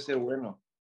tema puede ser bueno.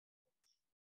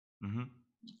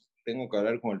 Tengo que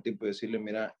hablar con el tipo y decirle,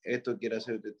 mira, esto quiere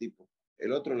hacer este tipo.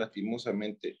 El otro,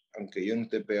 lastimosamente, aunque yo no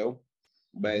esté pegado,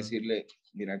 va a decirle,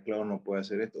 mira, Klaus no puede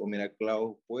hacer esto, o mira,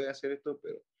 Klaus puede hacer esto,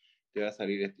 pero te va a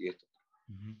salir esto y esto.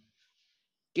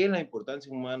 ¿Qué es la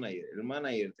importancia de un manager? El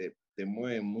manager te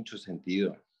mueve en mucho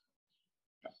sentido.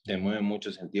 Te mueve en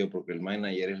mucho sentido porque el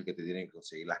manager es el que te tiene que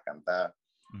conseguir las cantadas,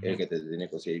 es el que te tiene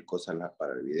que conseguir cosas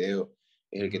para el video,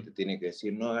 es el que te tiene que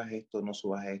decir, no hagas esto, no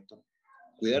subas esto.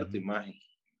 Cuidar tu imagen.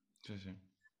 Sí.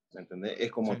 ¿Me entendés? Es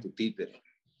como tu títere,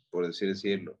 por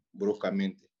decirlo,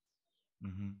 bruscamente.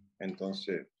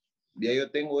 Entonces, ya yo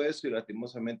tengo eso y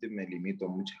lastimosamente me limito a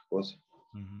muchas cosas.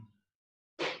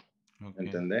 ¿Me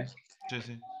entendés?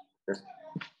 Sí.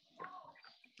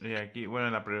 Y aquí,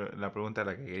 bueno, la pregunta a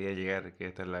la que quería llegar, que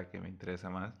esta es la que me interesa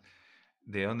más,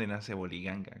 ¿de dónde nace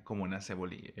Boliganga? ¿Cómo nace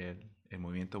el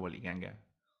movimiento Boliganga?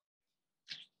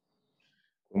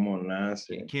 ¿Cómo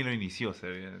nace? ¿Quién lo inició?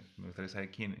 Me gustaría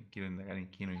saber quiero indagar en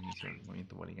quién lo inició el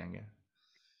movimiento Boliganga.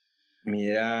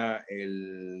 Mira,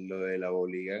 lo de la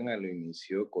Boliganga lo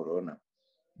inició Corona.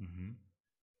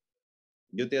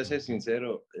 Yo te voy a ser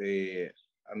sincero,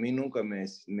 a mí nunca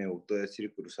me gustó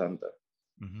decir Cruzanta,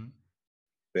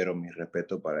 pero mi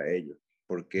respeto para ellos.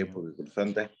 ¿Por qué? Porque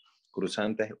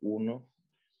Cruzanta es uno,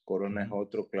 Corona es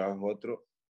otro, Clavo es otro,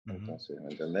 entonces,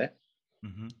 ¿me entendés?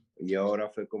 Y ahora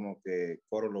fue como que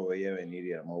Coro lo veía venir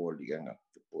y armó Boliganga,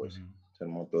 te puedo decir. se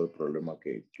armó todo el problema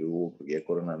que hubo, porque ya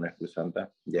Corona no es Cruz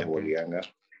Santa, ya es Ok. Bolivanga.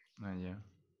 Ah, ya.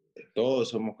 Todos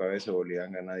somos cabeza de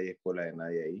Bolivanga, nadie es cola de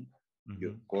nadie ahí. Yo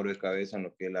Ujú, Coro es cabeza en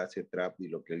lo que él hace trap y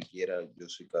lo que él quiera, yo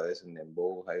soy cabeza en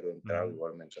dembow, Jairo en trap, ujú,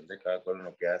 igual me entiende, cada cual en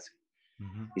lo que hace.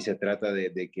 ujú. Y se trata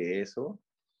de que eso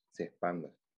se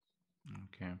expanda,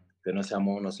 Ok. que no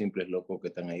seamos unos simples locos que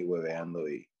están ahí hueveando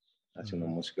y haciendo Ujú.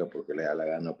 música porque le da la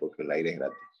gana, porque el aire es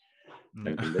gratis.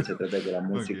 ¿Me Ya. entendés? Se trata de que la Ok.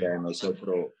 música de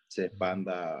nosotros se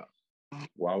expanda,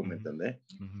 wow, ¿me Ujú, entendés?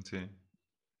 ujú, sí.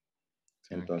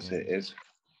 Sí, ok. Entonces, eso.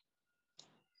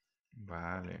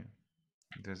 Vale.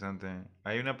 Interesante.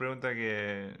 Hay una pregunta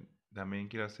que también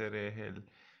quiero hacer, es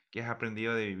 ¿qué has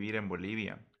aprendido de vivir en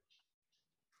Bolivia?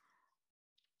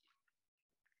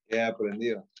 ¿Qué he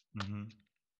aprendido? Ujú.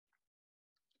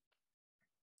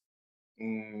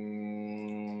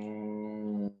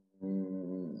 Mm,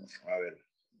 a ver,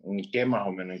 ¿en qué más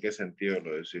o menos? ¿En qué sentido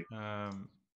lo decís? Am,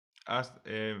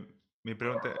 mi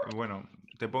pregunta, bueno,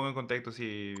 te pongo en contexto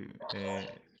si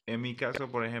en mi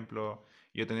caso, por ejemplo,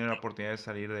 yo he tenido la oportunidad de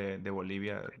salir de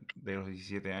Bolivia de los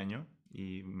 17 años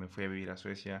y me fui a vivir a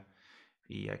Suecia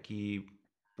y aquí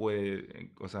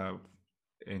puede, o sea,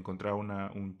 encontrar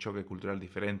un choque cultural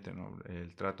diferente, ¿no?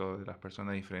 El trato de las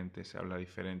personas diferente, se habla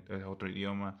diferente, es otro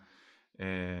idioma.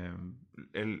 Eh,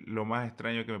 lo más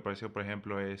extraño que me pareció, por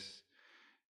ejemplo, es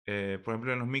por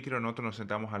ejemplo, en los micros nosotros nos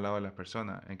sentamos al lado de las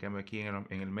personas. En cambio, aquí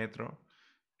en el metro,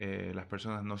 las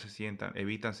personas no se sientan,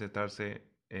 evitan sentarse,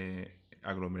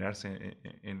 aglomerarse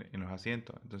en los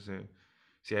asientos. Entonces,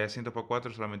 si hay asientos para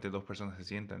cuatro, solamente dos personas se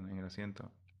sientan en el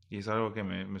asiento. Y es algo que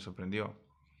me sorprendió,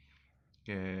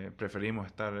 que preferimos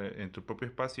estar en tu propio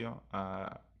espacio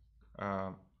a,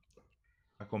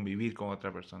 a convivir con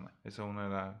otra persona. Esa es una de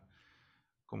las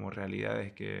como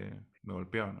realidades que me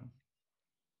golpeó, ¿no?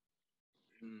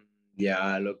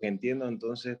 Ya, lo que entiendo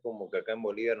entonces como que acá en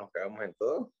Bolivia nos cagamos en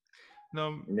todo.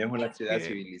 No, No es una ciudad que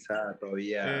civilizada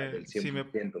todavía del si me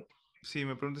 100%. Sí,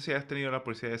 me pregunto si has tenido la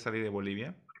oportunidad de salir de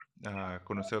Bolivia a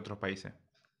conocer otros países.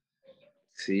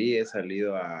 Sí, he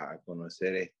salido a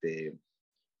conocer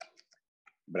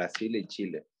Brasil y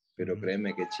Chile, pero Ujú,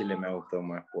 créeme que Chile me ha gustado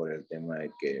más por el tema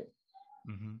de que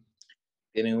ujú,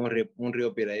 tienen un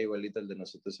río Piraí igualito al de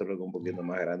nosotros, solo que un poquito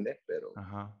más grande, pero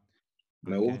ajá,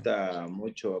 me ok. gusta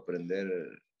mucho aprender.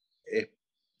 eh,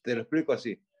 Te lo explico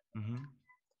así. Ujú,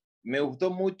 Me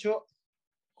gustó mucho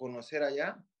conocer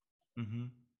allá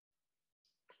ujú,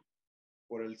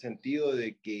 por el sentido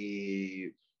de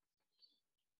que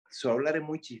su hablar es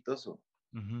muy chistoso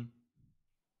ujú,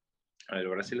 al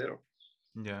brasilero.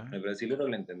 ya, Al brasilero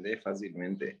lo entendés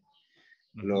fácilmente.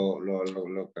 ujú,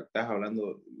 Lo captás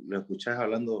hablando, lo escuchás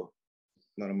hablando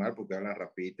normal porque hablan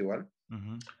rapidito igual.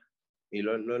 ujú, Y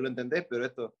lo entendés, pero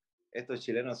estos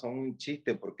chilenos son un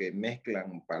chiste porque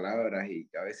mezclan palabras y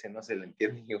a veces no se le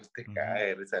entiende y usted ujú, cae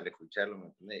de risa al escucharlo, ¿me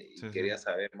entiendes? Y sí, sí, quería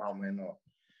saber más o menos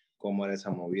cómo era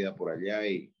esa movida por allá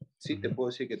y sí te ujú, puedo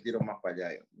decir que tiro más para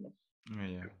allá, ¿no?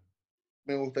 ya,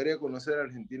 Me gustaría conocer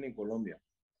Argentina y Colombia,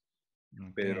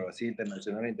 ok, pero así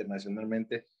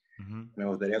internacionalmente, ujú, me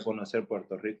gustaría conocer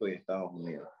Puerto Rico y Estados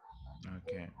Unidos.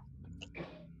 ok,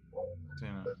 sí,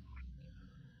 no.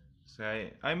 O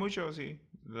sea, hay mucho, sí.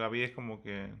 La vida es como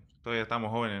que todavía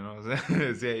estamos jóvenes, ¿no? O sea,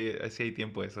 sí hay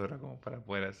tiempo de sobra como para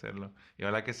poder hacerlo. Y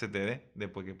ojalá que se te dé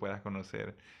después que puedas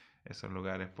conocer esos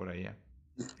lugares por allá.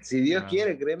 Si Dios Ah,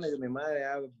 quiere, créeme que mi madre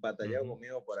ha batallado ujú,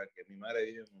 conmigo para que mi madre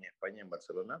vive en España, en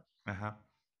Barcelona. ajá,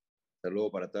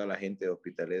 Saludo para toda la gente de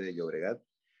Hospitalet de Llobregat.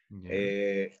 ya.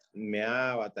 Me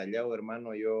ha batallado,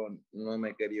 hermano, yo no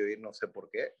me he querido ir, no sé por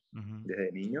qué, Ujú,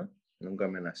 desde niño, nunca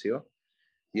me nació.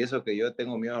 Y eso que yo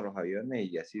tengo miedo a los aviones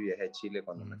y así viajé a Chile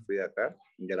cuando me ujú, fui de acá.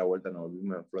 Y a la vuelta nos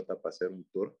volvimos en flota para hacer un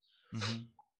tour. ujú,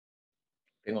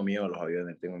 Tengo miedo a los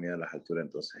aviones, tengo miedo a las alturas,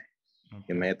 entonces. ok.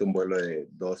 Imagínate un vuelo de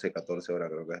 12, 14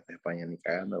 horas, creo que hasta España, ni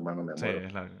cagando, hermano, me Sí, muero.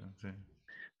 es largo, sí.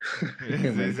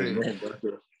 ¿Me Sí, sí. entendés?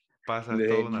 Entonces, Pasas toda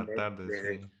desde, una tarde, desde,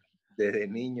 sí. desde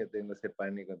niño tengo ese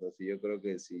pánico, entonces yo creo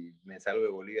que si me salgo de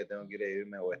Bolivia tengo que ir a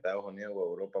irme a Estados Unidos o a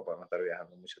Europa para no estar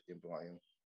viajando mucho tiempo en avión.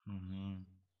 Ujú,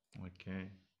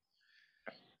 ok.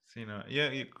 Sí, no. Yo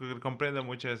comprendo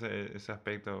mucho ese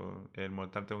aspecto, el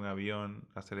montarte en un avión,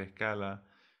 hacer escala,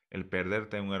 el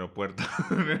perderte en un aeropuerto.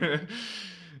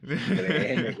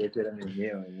 Créeme que ese era mi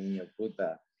miedo, mi niño,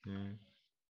 puta. Sí.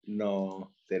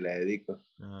 No, te la dedico.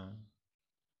 Ah,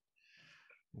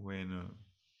 bueno.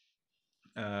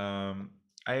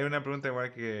 Hay una pregunta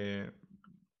igual que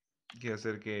quiero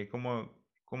hacer que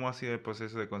 ¿cómo ha sido el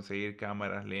proceso de conseguir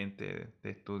cámaras, lentes de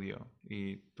estudio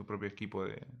y tu propio equipo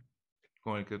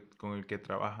con el que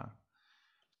trabajas?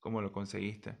 ¿Cómo lo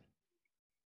conseguiste?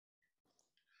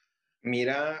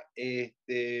 Mira,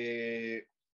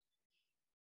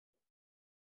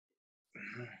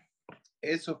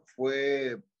 eso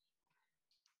fue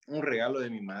un regalo de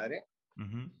mi madre,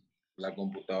 Ujú, la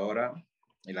computadora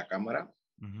y la cámara.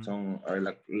 ujú, A ver,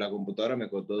 la computadora me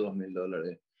costó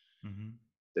 $2,000. ujú,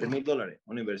 $3,000,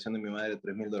 una inversión de mi madre de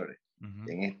 $3,000 ujú.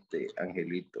 en este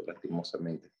angelito,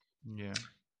 lastimosamente. Yeah.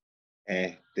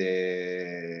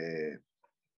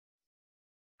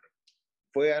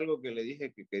 Fue algo que le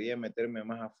dije que quería meterme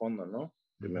más a fondo, ¿no?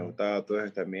 Que me Ujú, gustaba todo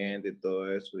este ambiente y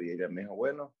todo eso, y ella me dijo,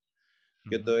 bueno,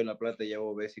 yo te ujú. doy la plata y ya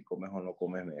vos ves si comes o no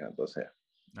comes, me dijo. Entonces,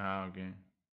 Ah, ok.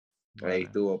 ahí Vale.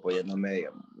 estuvo apoyándome,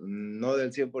 digamos, no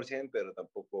del 100%, pero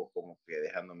tampoco como que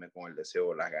dejándome con el deseo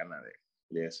o las ganas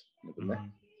de eso, ¿me entendés?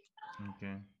 Ujú, ok.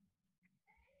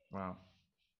 Wow.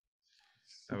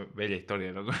 Bella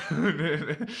historia, loco.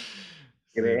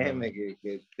 Sí, no. Créeme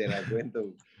que te la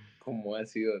cuento como ha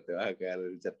sido, te vas a quedar de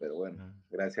risa, pero bueno, Ah,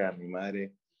 gracias a mi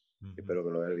madre, ujú. espero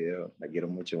que lo vea el video, la quiero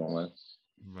mucho, mamá,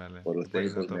 Vale. por usted y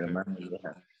Pues a por mi tope. hermano. Mi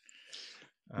hija.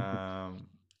 Ah,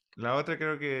 la otra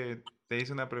creo que te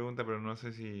hice una pregunta, pero no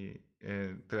sé si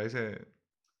te la hice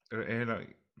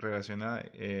relacionada.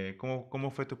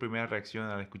 ¿Cómo fue tu primera reacción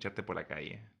al escucharte por la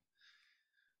calle?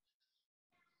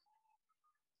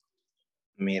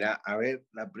 Mira, a ver,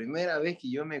 la primera vez que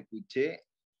yo me escuché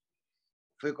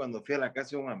fue cuando fui a la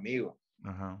casa de un amigo,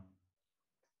 Ajá.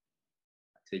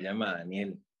 se llama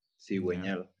Daniel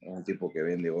Ya. Cigüeñal, es un tipo que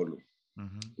vende oro.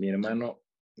 Ujú, Mi hermano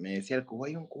me decía, el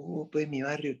hay un cubo pues, en mi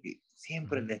barrio que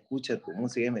siempre ujú. le escucha tu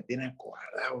música y me tiene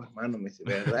acordado, hermano, me dice,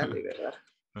 ¿verdad? ¿Verdad?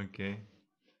 Ok.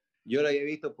 Yo la había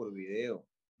visto por video,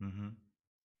 Ujú,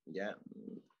 ya,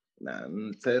 nada,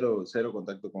 cero, cero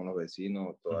contacto con los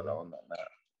vecinos, toda la ujú, onda, nada.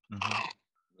 ujú,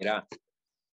 Mira,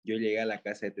 yo llegué a la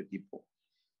casa de este tipo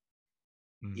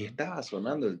y ujú. estaba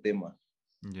sonando el tema.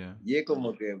 Ya. Y es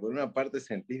como que por una parte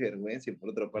sentís vergüenza y por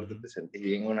otra parte Ujú, te sentís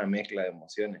bien una mezcla de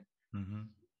emociones. ujú.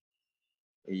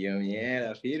 Y yo,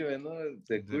 mierda, firme, ¿no?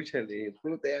 Se Ya. escucha, le dije,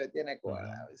 puta, ya me tiene Ujú.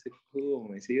 acordado ese jugo,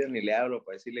 me sigo ni le hablo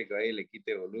para decirle que vaya y le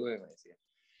quite volumen, me decía.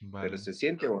 Pero Vale. se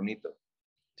siente bonito,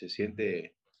 se Ujú,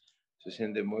 siente, se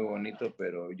siente muy bonito,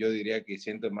 pero yo diría que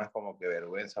siento más como que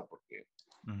vergüenza porque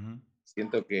ujú,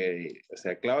 siento que, o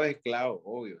sea, clavo es clavo,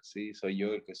 obvio, sí, soy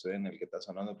yo el que soy en el que está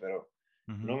sonando, pero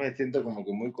ujú, no me siento como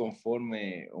que muy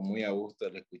conforme o muy a gusto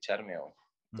al escucharme,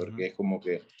 ujú. porque es como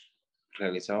que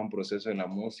realizaba un proceso en la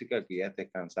música que ya te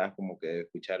cansas como que de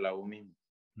escucharla vos mismo.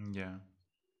 Ya.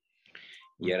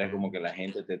 Y ahora es Ok. como que la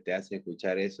gente te hace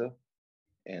escuchar eso.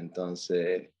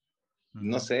 Entonces,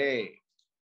 no Ujú, sé,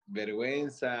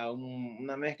 vergüenza,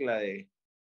 una mezcla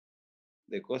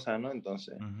de cosas, ¿no?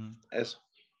 Entonces, ujú. eso.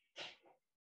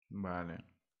 Vale.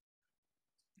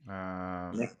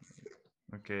 Ah,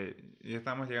 ok. Ya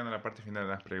estamos llegando a la parte final de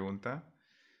las preguntas.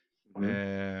 Ujú.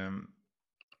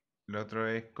 Lo otro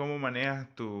es, ¿cómo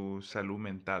manejas tu salud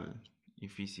mental y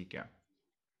física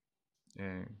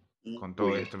eh, con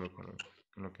todo Uy, esto,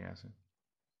 lo que haces?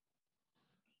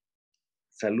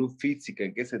 salud física,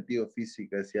 ¿en qué sentido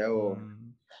física? Si hago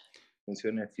Mm,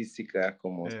 funciones físicas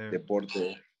como eh, deporte.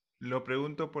 lo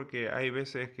pregunto porque hay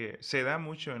veces que se da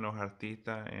mucho en los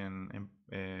artistas,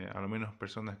 a lo menos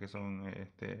personas que son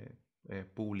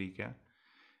públicas.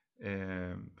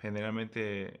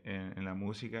 Generalmente en la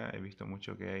música he visto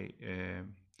mucho que hay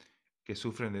que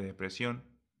sufren de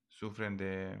depresión, sufren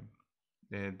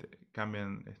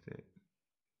cambian,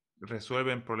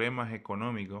 resuelven problemas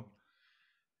económicos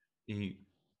y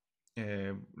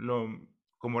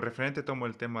como referente tomo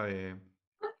el tema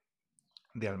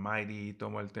de Almighty,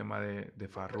 tomo el tema de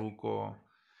Farruko,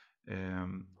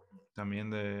 em, también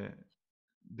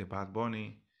de Bad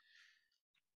Bunny,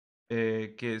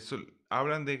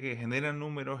 hablan de que generan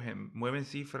números, mueven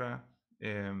cifras,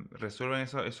 resuelven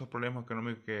esos problemas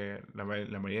económicos que la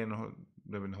mayoría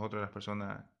de nosotros, las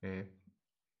personas,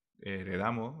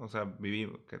 heredamos, o sea,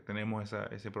 vivimos, que tenemos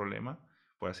ese problema,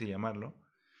 por así llamarlo,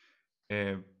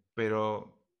 eh,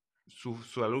 pero su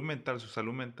salud mental, su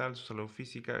salud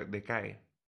física decae.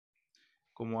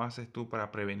 ¿Cómo haces tú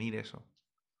para prevenir eso?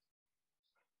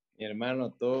 Mi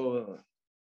hermano, todo.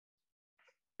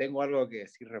 Tengo algo que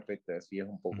decir respecto a eso y es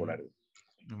un poco Ujú. largo.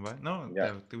 ¿Va? No, te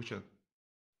Ya. escucho.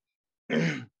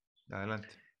 Adelante.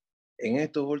 En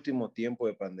estos últimos tiempos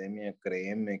de pandemia,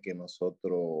 créeme que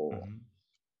nosotros, Ujú,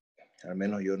 al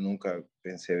menos yo nunca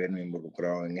pensé verme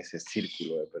involucrado en ese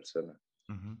círculo de personas.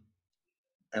 ujú,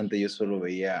 Antes yo solo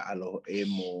veía a los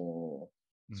emo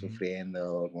ujú,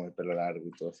 sufriendo con el pelo largo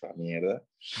y toda esa mierda,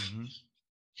 ujú.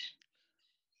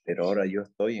 pero ahora yo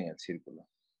estoy en el círculo.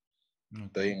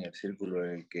 Ok. Estoy en el círculo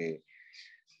en el que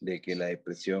de que la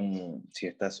depresión, si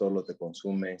estás solo, te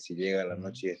consume. Si llega la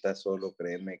noche y estás solo,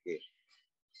 créeme que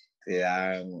te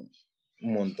dan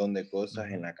un montón de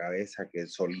cosas en la cabeza que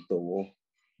solito vos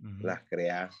las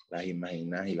creas, las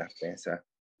imaginas y las pensas.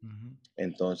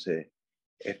 Entonces,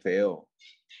 es feo,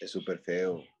 es súper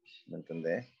feo, ¿me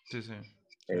entendés? Sí, sí,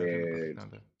 lo entiendo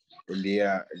perfectamente. El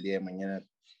día de mañana,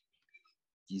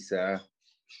 quizás,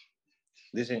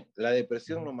 dicen, la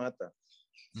depresión no mata,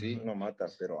 sí, no mata,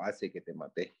 pero hace que te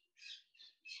mate,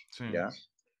 sí. ¿ya?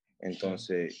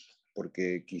 Entonces,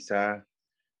 porque quizás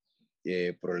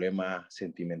problemas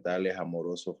sentimentales,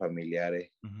 amorosos,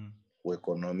 familiares o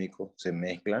económicos se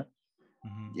mezclan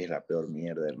y es la peor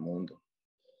mierda del mundo.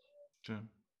 Sí.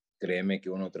 Créeme que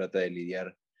uno trata de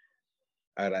lidiar.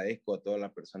 Agradezco a todas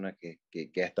las personas que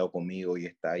ha estado conmigo y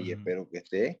está y espero que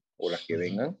esté, o las que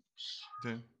vengan, Sí.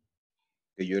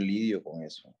 que yo lidio con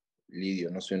eso. Lidio,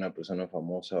 no soy una persona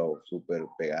famosa o súper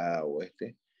pegada o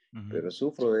pero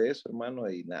sufro de eso, hermano,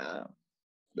 y nada,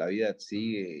 la vida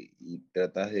sigue y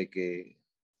tratas de que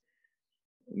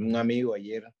un amigo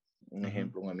ayer, un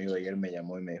ejemplo, un amigo ayer me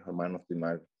llamó y me dijo, hermano, estoy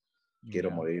mal,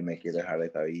 quiero morirme, quiero dejar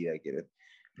esta vida, quiero...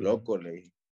 Loco, le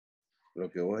dije, lo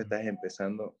que vos estás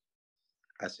empezando,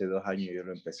 hace 2 años yo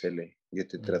lo empecé, yo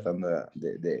estoy tratando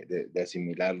de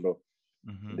asimilarlo,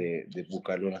 de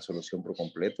buscarle una solución por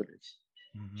completo.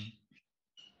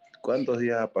 ¿Cuántos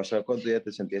días ha pasado? ¿Cuántos días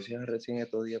te sentías recién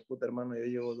estos días? Puta, hermano, yo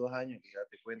llevo 2 años y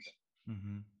date cuenta.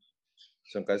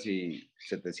 Son casi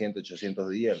 700, 800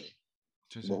 días.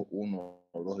 Sí, sí. Vos 1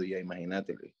 o 2 días,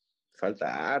 imagínate.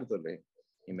 Falta harto.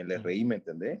 Y me le reí, ¿me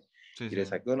entendés? Sí, Y le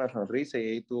sí. saqué una sonrisa y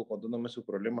ahí estuvo contándome sus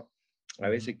problemas. A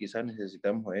veces quizás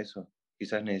necesitamos eso.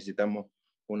 Quizás necesitamos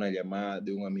una llamada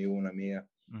de un amigo o una amiga.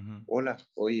 Hola,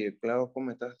 oye, Clau, ¿cómo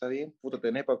estás? ¿Está bien? Puta,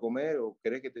 ¿tenés para comer? ¿O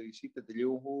querés que te visite? ¿Te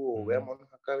llevo un jugo? O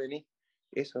veámonos acá, vení.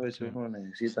 Eso a veces uno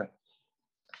necesita.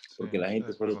 Porque la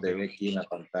gente solo te ve aquí en la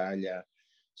pantalla,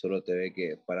 solo te ve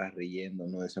que paras riendo,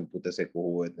 no desemputa ese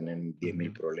jugo de tener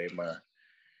 10.000 problemas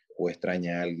o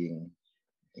extraña a alguien.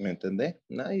 ¿Me entendés?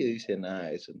 Nadie dice nada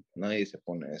de eso. Nadie se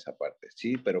pone en esa parte.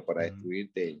 Sí, pero para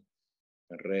destruirte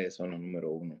en redes son los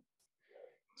número 1.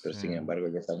 Pero sin embargo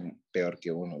ya están peor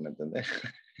que uno, ¿me entendés?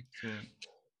 Sí.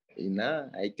 Y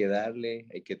nada, hay que darle,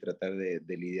 hay que tratar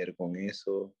de lidiar con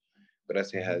eso.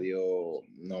 Gracias a Dios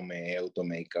no me he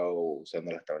automedicado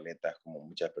usando las tabletas como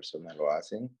muchas personas lo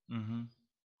hacen.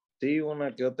 Sí,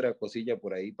 una que otra cosilla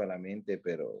por ahí para la mente,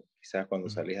 pero quizás cuando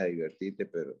salís a divertirte,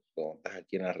 pero cuando estás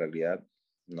aquí en la realidad,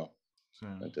 no. Sí.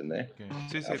 ¿Me entendés? Okay.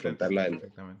 Sí, sí, te entiendo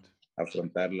perfectamente.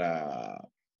 Afrontarla,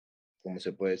 ¿cómo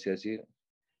se puede decir así?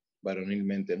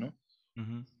 Varonilmente, ¿no?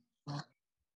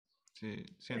 Sí,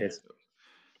 sí.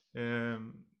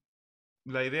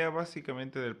 La idea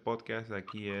básicamente del podcast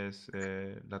aquí es,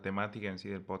 la temática en sí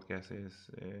del podcast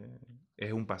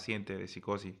es un paciente de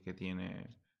psicosis que tiene,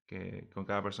 que con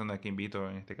cada persona que invito,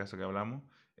 en este caso que hablamos,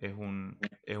 es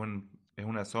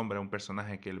una sombra, un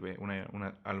personaje que él ve,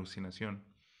 una alucinación.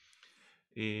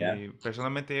 Y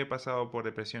personalmente he pasado por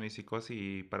depresión y psicosis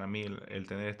y para mí el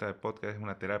tener esta podcast es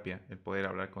una terapia, el poder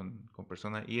hablar con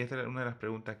personas. Y esta es una de las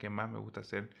preguntas que más me gusta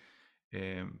hacer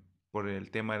por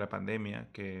el tema de la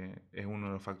pandemia, que es uno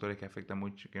de los factores que afecta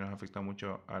mucho, que nos afecta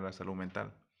mucho a la salud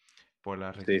mental, por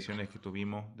las restricciones que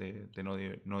tuvimos de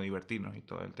no divertirnos y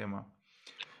todo el tema.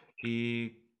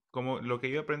 Y como lo que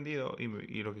yo he aprendido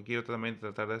y lo que quiero también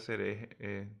tratar de hacer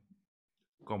es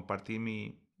compartir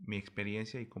mi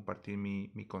experiencia y compartir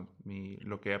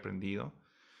lo que he aprendido,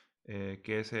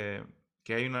 que es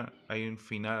que hay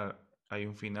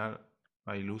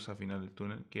luz al final del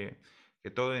túnel,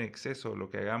 que todo en exceso, lo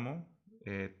que hagamos,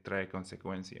 trae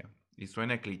consecuencias. Y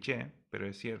suena cliché, pero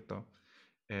es cierto.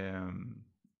 em,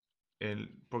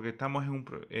 Porque estamos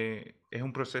es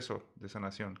un proceso de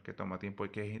sanación que toma tiempo y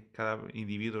que cada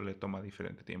individuo le toma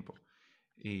diferente tiempo.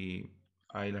 Y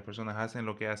ahí las personas hacen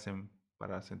lo que hacen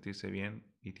para sentirse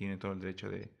bien y tienen todo el derecho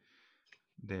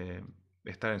de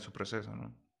estar en su proceso,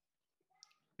 ¿no?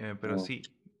 Pero sí,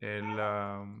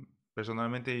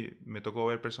 personalmente me tocó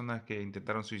ver personas que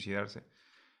intentaron suicidarse.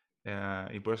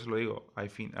 Y por eso lo digo,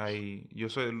 yo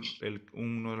soy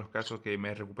uno de los casos que me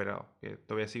he recuperado, que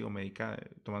todavía sigo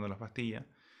tomando las pastillas,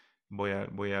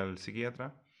 voy al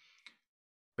psiquiatra,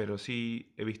 pero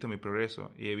sí he visto mi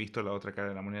progreso y he visto la otra cara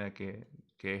de la moneda que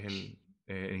es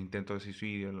el intento de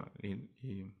suicidio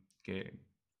y que,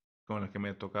 con los que me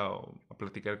ha tocado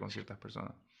platicar con ciertas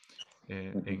personas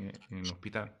en el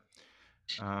hospital.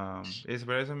 Pero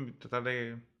eso, tratar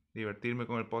de divertirme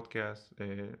con el podcast,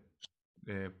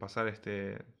 pasar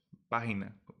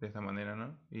página de esta manera,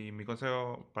 ¿no? Y mi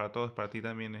consejo para todos, para ti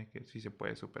también, es que sí se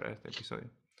puede superar este episodio.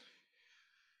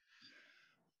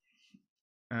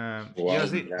 Y Wow,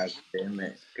 así. mira,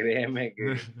 créeme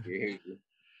que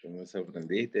me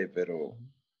sorprendiste, pero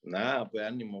nada, pues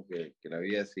ánimo, que la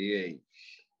vida sigue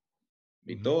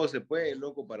y todo se puede,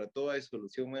 loco, para todo hay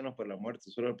solución menos para la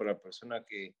muerte, solo para la persona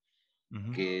que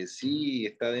sí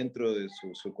está dentro de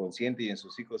su subconsciente y en su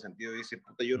psicosentido dice,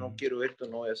 puta, yo no quiero esto,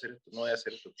 no voy a hacer esto, no voy a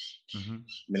hacer esto.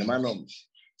 Mi hermano,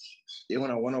 es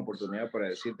una buena oportunidad para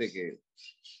decirte que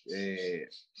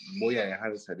voy a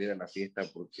dejar de salir a la fiesta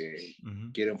porque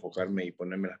quiero enfocarme y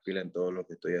ponerme las pilas en todo lo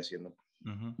que estoy haciendo.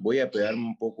 Voy a pegarme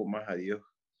un poco más a Dios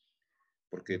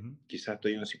porque quizás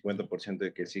estoy un 50%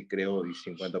 de que sí creo y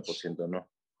 50%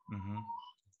 no.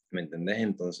 ¿Me entendés?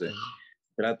 Entonces,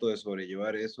 trato de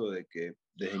sobrellevar eso de que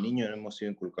desde niño hemos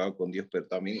sido inculcados con Dios, pero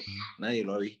también nadie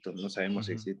lo ha visto, no sabemos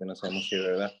si existe, no sabemos si es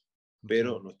verdad,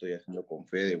 pero lo estoy haciendo con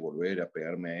fe de volver a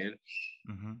pegarme a Él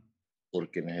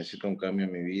porque necesito un cambio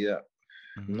en mi vida.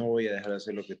 No voy a dejar de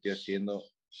hacer lo que estoy haciendo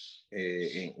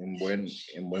en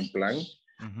buen plan,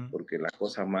 porque las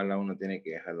cosas malas uno tiene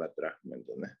que dejarlas atrás, ¿me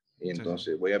entiendes? Y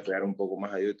entonces voy a pegar un poco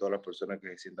más a Dios y todas las personas que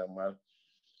se sientan mal,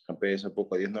 apegarse un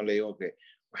poco a Dios. No le digo que,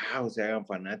 wow, se hagan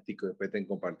fanáticos, después estén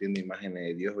compartiendo imágenes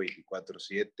de Dios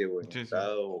 24/7 o en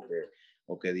estado,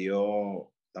 o que Dios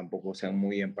tampoco sean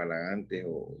muy empalagantes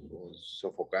o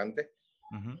sofocantes.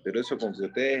 Pero eso con que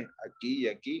ustedes aquí y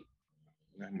aquí,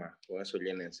 no es más, con eso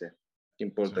llénense. ¿Qué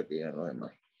importa que digan los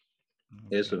demás?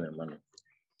 Eso, mi hermano.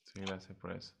 Sí, gracias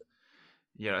por eso.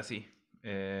 Y ahora sí,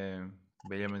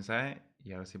 bello mensaje.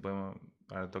 Y ahora sí podemos,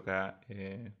 ahora toca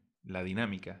la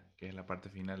dinámica, que es la parte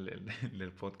final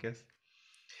del podcast.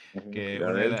 Que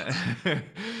una de las...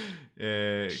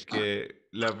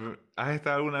 ¿Has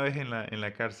estado alguna vez en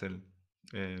la cárcel?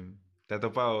 ¿Te ha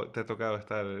tocado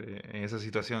estar en esa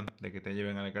situación de que te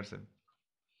lleven a la cárcel?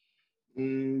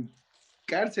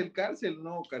 Cárcel,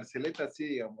 no, carceleta sí,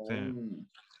 digamos, Sí.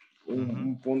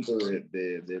 un punto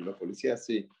de la policía,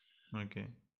 sí. Okay.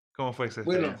 ¿Cómo fue esa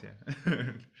Bueno, experiencia?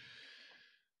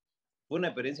 fue una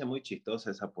experiencia muy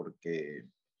chistosa esa porque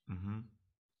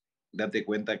date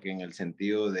cuenta que en el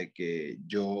sentido de que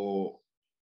yo,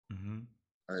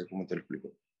 a ver, ¿cómo te lo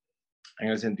explico? En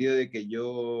el sentido de que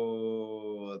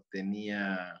yo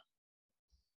tenía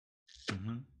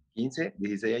 15,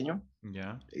 16 años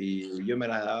y yo me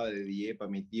las daba de 10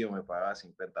 para mi tío, me pagaba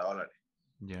 $50.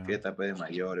 Fiesta pues de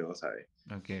mayores, vos sabés.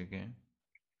 Okay.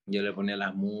 Yo le ponía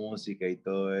la música y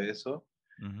todo eso.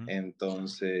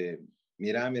 Entonces,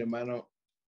 mira, mi hermano,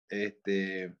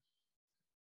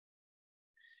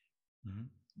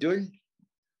 yo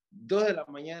 2 de la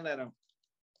mañana eran.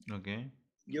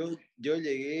 Yo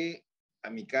llegué a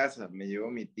mi casa, me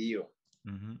llevó mi tío.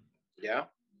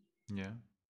 ¿Ya?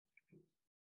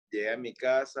 Llegué a mi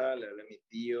casa, le hablé a mi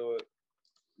tío,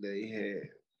 le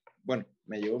dije, bueno,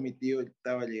 me llevó mi tío,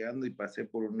 estaba llegando y pasé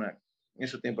por en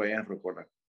ese tiempo allá en Rocola.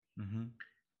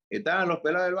 Estaban los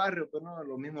pelados del barrio, pues no,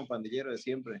 los mismos pandilleros de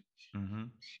siempre,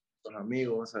 con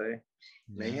amigos, ¿sabes?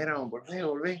 Me dijeron,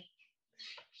 volvé.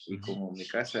 Y como mi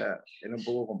casa era un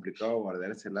poco complicado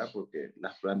guardársela porque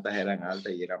las plantas eran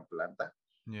altas y eran plantas.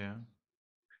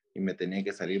 Y me tenía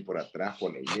que salir por atrás,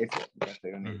 por la iglesia. Mi casa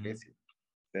era una iglesia.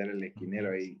 Era el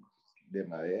esquinero ahí de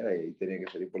madera y ahí tenía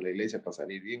que salir por la iglesia para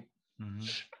salir bien.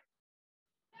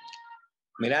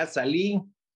 Mira, salí,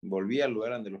 volví al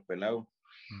lugar donde los pelados.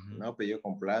 No, pues yo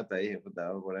con plata, dije, puta,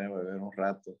 voy a ponerme a beber un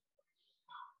rato.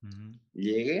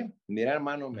 Llegué, mira,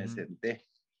 hermano, me senté.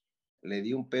 Le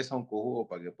di un peso a un cojudo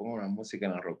para que ponga una música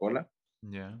en la rocola.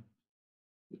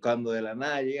 Cuando de la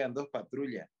nada llegan 2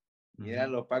 patrullas. Mira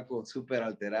los pacos súper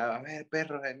alterados. A ver,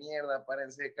 perros de mierda,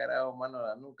 párense, carajo, mano a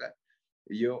la nuca.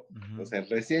 Y yo, o sea,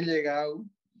 recién llegado,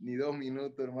 ni 2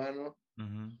 minutos, hermano.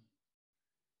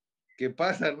 ¿Qué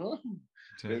pasa, no?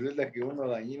 Resulta que unos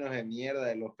dañinos de mierda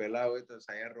de los pelados estos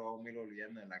se habían robado 1,000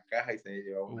 bolivianos en la caja y se habían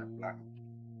llevado una placa.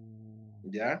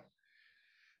 ¿Ya?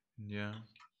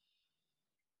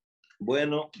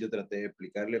 Bueno, yo traté de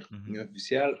explicarle, mi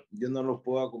oficial, yo no los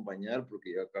puedo acompañar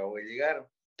porque yo acabo de llegar.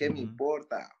 ¿Qué me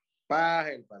importa?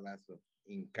 Paja el palazo.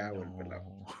 Hincabo el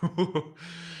pelado.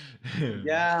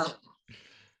 Ya.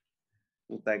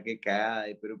 Puta, qué cagada.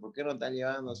 Pero ¿por qué no están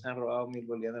llevando? Se han robado 1,000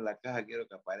 bolivianos en la caja. Quiero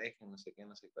que aparezcan, no sé qué,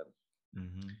 no sé cuánto.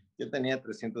 Yo tenía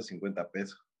 350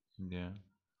 pesos.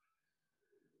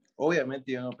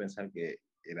 Obviamente iban a pensar que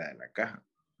era de la caja.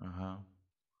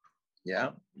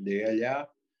 Ya, llegué allá.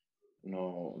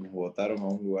 Nos botaron a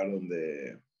un lugar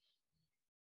donde...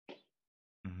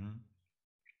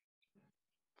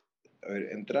 A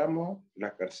ver, entramos,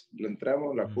 la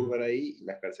curva era ahí,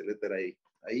 la carceleta era ahí.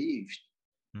 Ahí,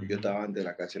 yo estaba ante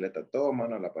la carceleta, todo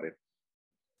mano a la pared.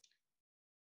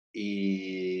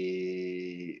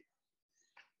 Y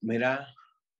mira,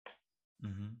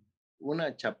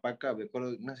 una chapaca, me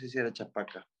acuerdo, no sé si era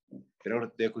chapaca, pero ahora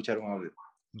te voy a escuchar un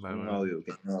Bárbaro. audio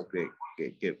que tengo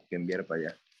que enviar para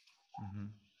allá. Ujú.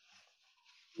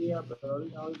 Tía, pero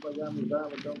ahorita voy para allá a mi casa,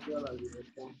 me tengo que ir a la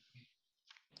dirección.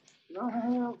 No,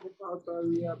 he ocupado todo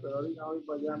el día, pero ahorita voy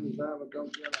para allá a mi casa, me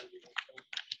tengo que ir a la dirección.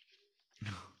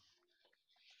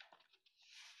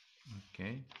 Ok.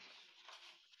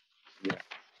 Ya.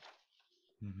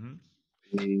 Ujú.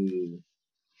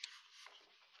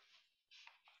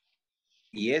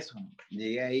 Y eso,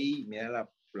 llegué ahí, mira,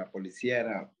 la policía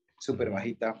era súper Ujú.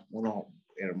 bajita, unos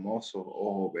hermosos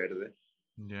ojos verdes,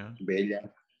 Ya.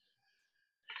 bella.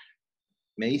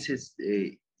 Me dices,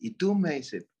 ¿y tú? Me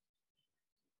dice,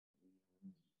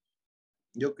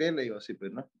 ¿yo qué? Le digo así,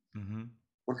 pues no. Ujú.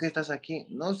 ¿Por qué estás aquí?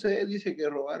 No sé, dice que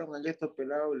robaron a estos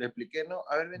pelados. Le expliqué, no,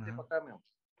 a ver, vente Ajá. para acá, mi amor.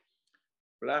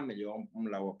 Plan, me llevó a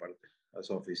un lado aparte, a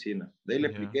su oficina. De ahí le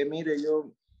Ya. expliqué, mire,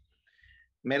 yo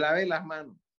me lavé las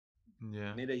manos.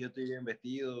 Ya. Mire, yo estoy bien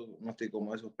vestido, no estoy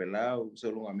como esos pelados.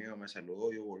 Solo un amigo me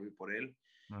saludó, yo volví por él.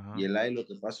 Y Ajá. el ahí lo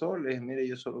que pasó, le dije, mire,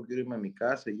 yo solo quiero irme a mi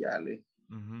casa y ya, le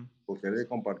Ujú. por querer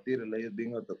compartir, el ahí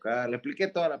vino a tocar. Le expliqué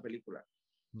toda la película.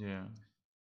 Ya.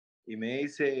 Y me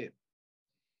dice,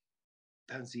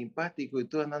 tan simpático, y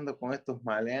tú andando con estos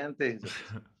maleantes.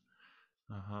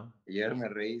 Ajá. Y ayer me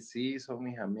reí, sí, son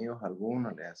mis amigos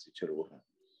algunos, les has dicho el burro.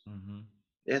 Ujú.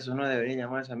 Eso no debería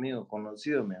llamarse amigo,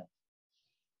 conocido, me.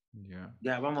 Ya.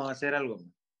 Ya, vamos a hacer algo.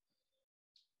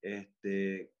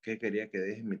 ¿Qué quería que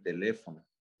deje mi teléfono?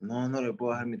 No, no le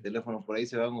puedo dejar mi teléfono, por ahí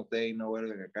se van ustedes y no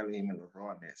vuelven acá y me lo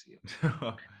roban, le decía.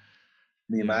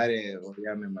 Mi Ya. madre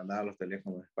ya me mandaba los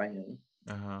teléfonos de España, ¿no?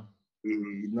 Ajá.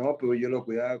 Y no, pero yo lo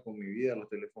cuidaba con mi vida, los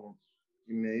teléfonos.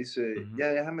 Y me dice, Ujú.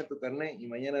 ya déjame tu carnet y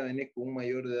mañana venís con un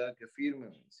mayor de edad que firme.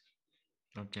 Me dice.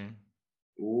 Ok.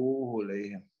 Le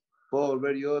dije, ¿puedo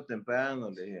volver yo temprano?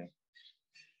 Le dije,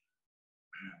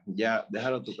 ya,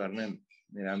 déjalo tu carnet.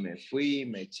 Mira, me fui,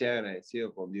 me eché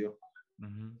agradecido con Dios.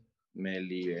 Ujú. Me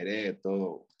liberé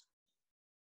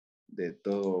de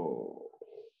todo,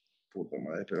 puta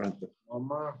madre, pero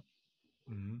Mamá,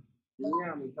 Ujú. vine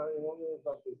a mitad de año de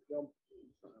esta cuestión,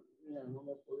 mía, no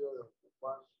me he podido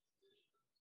desocupar.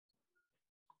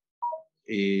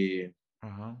 y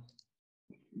Ajá.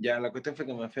 ya la cuestión fue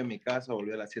que me fui a mi casa,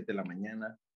 volví a las 7 de la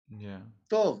mañana, Ya.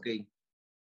 todo ok,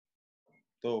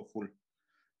 todo full.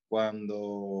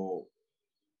 Cuando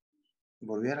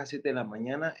volví a las 7 de la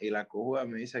mañana y la cojuda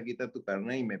me dice, aquí está tu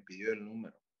carnet y me pidió el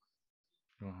número.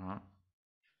 Ajá.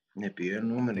 Me pidió el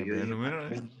número ¿Te y yo pidió el dije, ¿para número?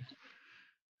 qué?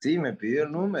 Sí, me pidió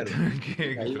el número.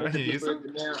 Qué Ahí en ese extraño, ¿y tiempo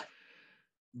eso?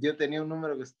 yo tenía un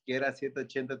número que era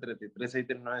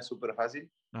 780-33-639, súper fácil.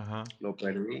 Ajá. Lo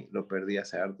perdí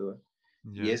hace harto.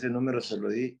 Y Ya. ese número se lo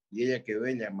di y ella quedó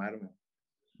en llamarme.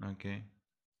 Ok.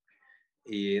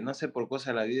 Y no sé por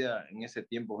cosa de la vida, en ese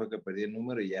tiempo fue que perdí el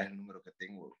número y ya es el número que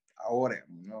tengo ahora,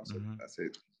 ¿no? O sea, Ujú. hace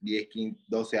 10, 15,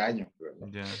 12 años, creo, ¿no?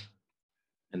 Ya.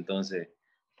 Entonces,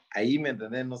 ahí, ¿me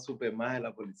entendés? No supe más de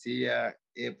la policía,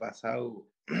 he pasado,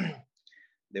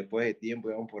 después de tiempo,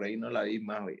 digamos, por ahí no la vi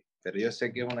más, güey. Pero yo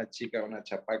sé que es una chica, una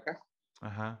chapaca,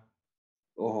 Ajá.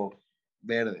 ojos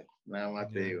verdes, nada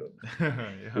más te Ya. digo.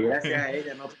 Ya, Y ok. gracias a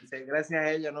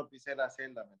ella no pisé la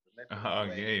celda, ¿me entendés? Por Ajá, ok,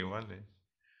 culpa de ella. vale.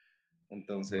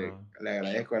 Entonces, Wow. le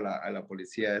agradezco a la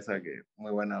policía esa que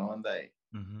muy buena onda y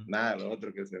Ujú. nada, lo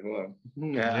otro que se jodan.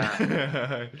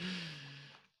 Ya.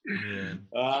 Bien.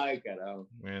 Ay, carajo.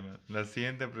 Bueno, la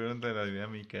siguiente pregunta de la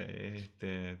dinámica es,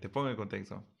 te pongo en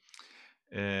contexto.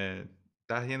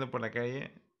 Estás yendo por la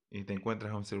calle y te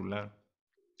encuentras un celular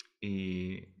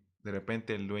y de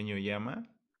repente el dueño llama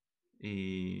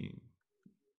y,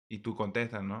 y tú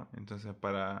contestas, ¿no? Entonces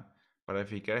para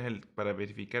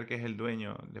verificar que es el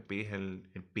dueño, le pides el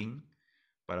PIN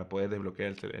para poder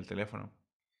desbloquear el teléfono,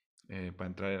 para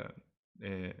entrar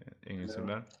en el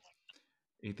celular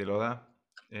y te lo da.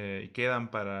 Y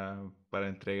quedan para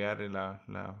entregar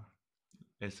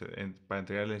para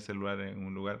entregarle el celular en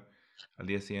un lugar al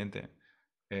día siguiente.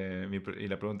 Y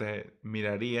la pregunta es,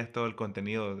 ¿mirarías todo el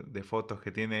contenido de fotos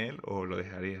que tiene él o lo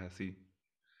dejarías así?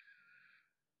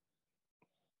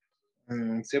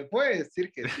 Se puede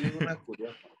decir que sí, una es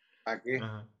curiosa. ¿Para qué?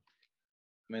 Ajá.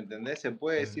 ¿Me entendés? Se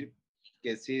puede Ajá. decir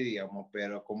que sí, digamos,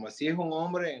 pero como si es un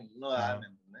hombre, no da, Ajá. ¿me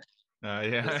entendés? Ah,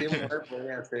 Pero ya. si es mujer,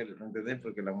 podría hacer, ¿me entendés?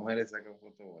 Porque las mujeres sacan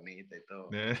fotos bonitas y todo.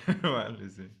 Vale,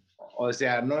 sí. O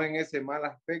sea, no en ese mal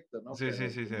aspecto, ¿no? Sí, sí, Pero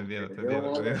sí, te como que entiendo, te es un entiendo,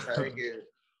 te hombre, entiendo. sabes que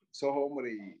sos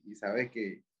hombre y sabes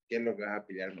que qué es lo que vas a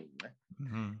pelear, ¿me entendés?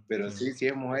 Ujú, Pero sí. sí, si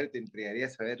es mujer, te intrigaría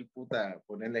saber, puta,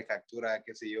 ponerle captura,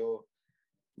 qué sé yo,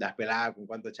 las peladas, con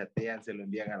cuánto chatean, se lo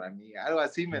envían a la amiga, algo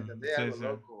así, ¿me entendés? Sí, Algo sí.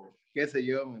 loco, qué sé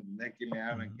yo, ¿me entendés? ¿Quién le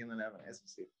hablan, Ujú. quién no le hablan? Eso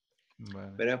sí.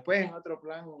 Vale. Pero después en otro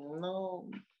plan,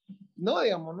 no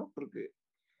digamos, ¿no? Porque,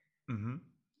 Ujú.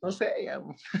 no sé,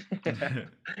 digamos,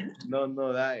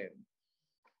 no da.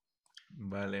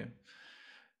 Vale.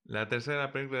 La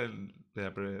tercera pregunta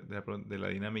de la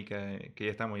dinámica, que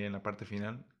ya estamos ya en la parte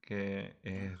final, que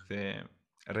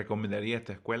 ¿recomendarías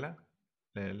esta escuela,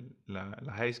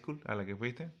 la high school a la que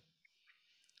fuiste?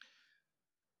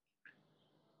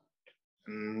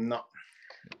 No,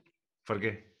 ¿Por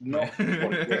qué? no,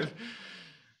 ¿por qué?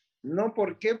 No,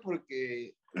 ¿por qué?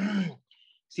 Porque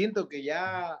siento que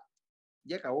ya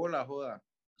acabó la joda.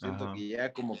 Siento Ajá, que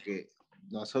ya como que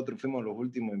nosotros fuimos los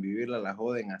últimos en vivirla la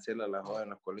joda, en hacerla la joda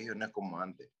en los colegios, no es como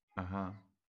antes. ajá,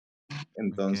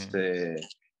 ok. Entonces,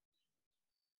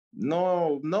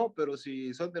 no, pero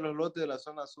si son de los lotes de la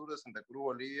zona sur de Santa Cruz,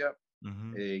 Bolivia,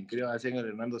 Ujú, inscríbanse en el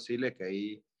Hernando Siles, que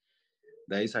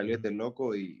de ahí salió ujú, este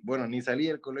loco y bueno, ni salí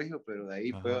del colegio, pero de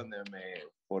ahí fue ajá, donde me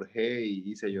forjé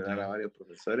y hice llorar a ya, varios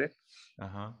profesores.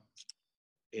 ajá,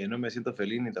 No me siento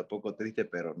feliz ni tampoco triste,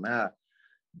 pero nada,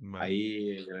 vale.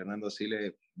 ahí el Hernando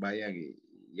Siles vayan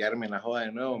y armen la joda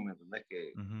de nuevo, ¿me entendés?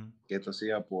 Ujú, Que esto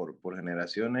siga por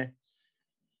generaciones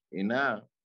y nada,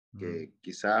 ujú, que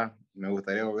quizás me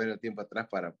gustaría volver el tiempo atrás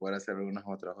para poder hacer algunas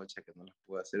otras ochas que no las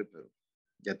pude hacer, pero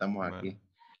ya estamos vale, aquí.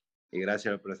 Y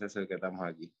gracias al proceso que estamos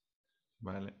aquí.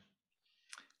 vale.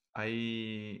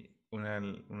 Hay una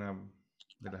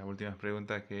de las últimas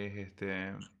preguntas que es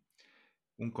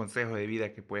un consejo de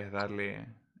vida que puedes darle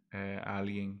a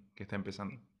alguien que está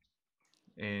empezando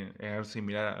en algo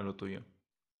similar a lo tuyo.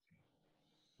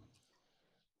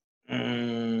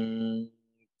 Mm,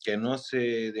 que no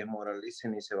se desmoralice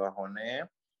ni se bajonee,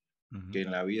 Ujú, que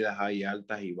en la vida hay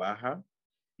altas y bajas,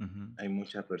 ujú, hay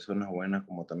muchas personas buenas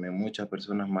como también muchas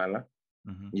personas malas,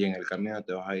 ujú, y en el camino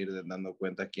te vas a ir dando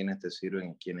cuenta quiénes te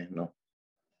sirven y quiénes no.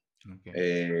 ok,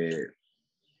 Eh,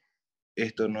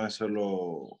 esto no es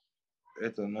solo,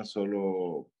 esto no es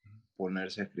solo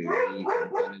ponerse a escribir y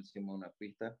cantar encima de una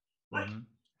pista. ujú,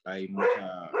 Hay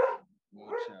mucha,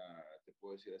 te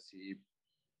puedo decir así,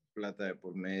 plata de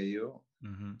por medio.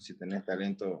 ujú, Si tenés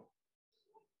talento,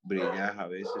 brillas a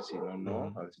veces, si no, no.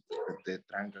 ujú, A veces te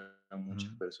trancan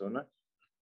muchas ujú, personas.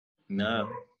 ujú, Nada,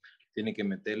 tiene que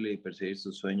meterle y perseguir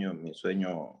su sueño. Mi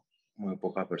sueño, muy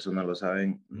pocas personas lo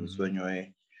saben, mi ujú, sueño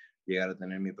es llegar a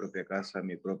tener mi propia casa,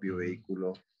 mi propio ujú,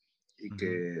 vehículo y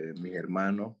ujú, que mis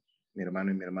hermanos, mi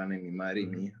hermano y mi hermana y mi madre y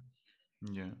ujú, mi hija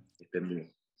ya, estén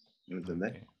bien. ¿Me ok,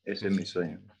 entendés? Ese sí, es mi sí, sí, sí,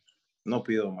 sueño. No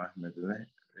pido más, ¿me entendés?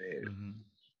 ujú,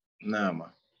 Nada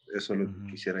más. Eso es lo que ujú,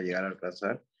 quisiera llegar a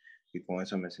alcanzar y con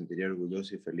eso me sentiría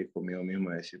orgulloso y feliz conmigo mismo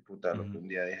de decir, puta, lo que ujú, un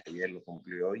día dije ayer lo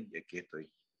cumplí hoy y aquí estoy.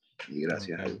 Y ok,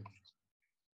 gracias a Dios.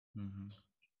 ujú.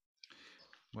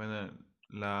 Bueno,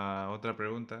 la otra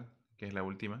pregunta, que es la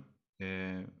última,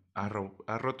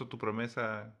 ¿has roto tu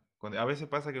promesa? A veces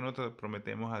pasa que nosotros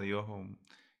prometemos a Dios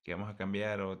que vamos a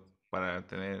cambiar o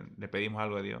le pedimos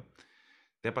algo a Dios.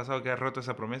 ¿Te ha pasado que has roto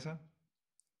esa promesa?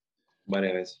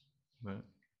 Varias veces. Bueno,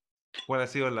 ¿cuál ha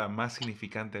sido la más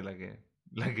significante, la que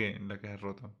has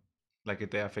roto? La que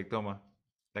te afectó más,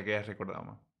 la que has recordado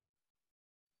más.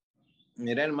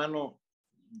 Mira, hermano,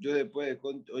 yo después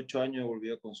de 8 años volví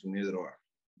a consumir droga.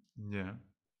 Ya.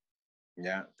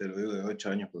 Ya, te lo digo de 8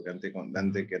 años porque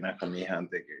Ujú, antes que nazca mi hija,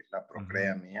 antes que la ujú,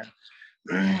 procrea mi hija,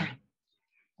 ujú,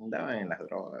 andaba en las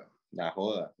drogas, la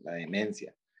joda, la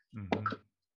demencia, ujú,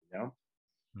 ¿no?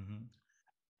 ujú,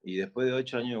 Y después de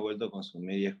 8 años he vuelto a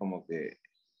consumir y es como que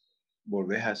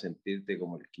volvés a sentirte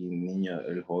como niño,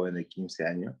 el joven de 15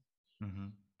 años,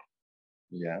 ujú,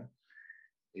 ¿ya?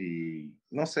 Y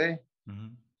no sé,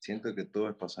 ujú, siento que todo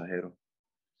es pasajero.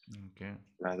 ok,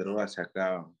 Las drogas se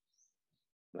acaban.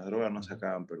 Las drogas no se ujú,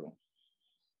 acaban, pero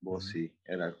vos ujú, sí.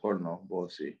 El alcohol no,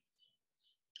 vos sí.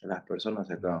 Las personas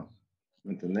se ya. acaban.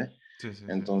 ¿Me entendés? Sí,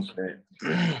 sí, sí. Entonces,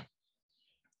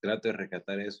 trato de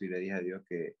rescatar eso y le dije a Dios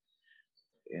que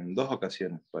en 2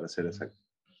 ocasiones, para ser Ujú, exacto,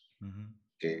 ujú,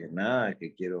 que nada,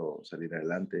 que quiero salir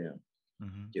adelante,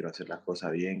 ujú, quiero hacer las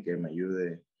cosas bien, que Él me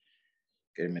ayude,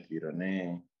 que Él me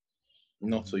tironee.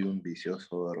 No ujú, soy un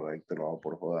vicioso drogadicto, lo hago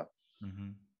por joda. ujú,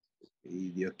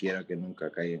 Y Dios quiera que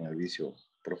nunca caiga en el vicio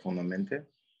profundamente.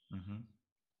 ujú,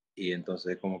 Y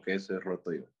entonces como que eso es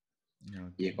roto yo.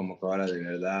 ok, Y es como que ahora de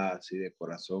verdad, así de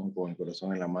corazón, con el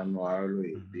corazón en la mano hablo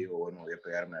y ujú, digo, bueno, voy a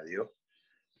pegarme a Dios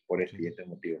por sí, este y este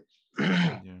motivo.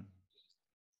 ya,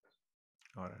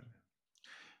 órale.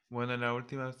 Bueno, la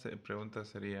última pregunta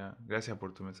sería, gracias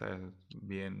por tu mensaje, es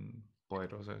bien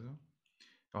poderoso eso.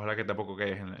 Ojalá que tampoco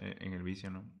caigas en el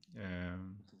vicio, ¿no?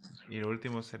 Y lo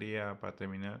último sería, para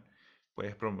terminar,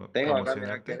 puedes Tengo acá,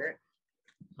 mira, promocionarte. ¿querés?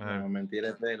 A No, ver. mentira,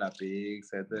 este de la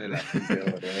pizza de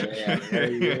Orea, ya el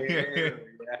video,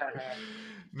 ya.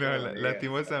 No,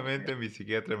 lastimosamente mi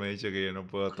psiquiatra me ha dicho que yo no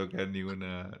puedo tocar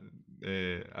ninguna,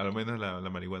 a lo menos la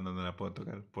marihuana no la puedo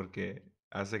tocar porque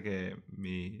hace que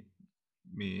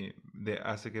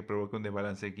hace que provoque un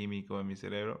desbalance químico en mi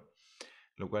cerebro,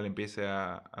 lo cual empiece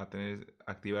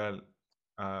activar,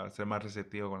 a ser más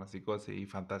receptivo con la psicosis y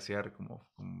fantasear como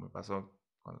me pasó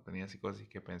cuando tenía psicosis,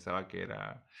 que pensaba que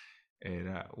era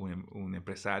un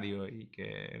empresario y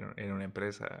que era una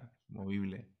empresa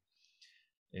movible,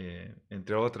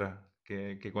 entre otras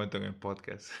que cuento en el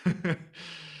podcast.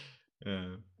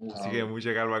 Así que Wow,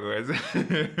 mucha calma con eso.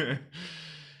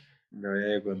 lo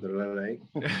voy a controlar ahí.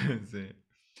 Sí.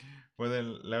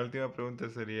 Bueno, la última pregunta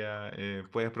sería,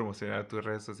 ¿puedes promocionar tus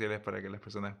redes sociales para que las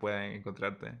personas puedan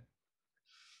encontrarte?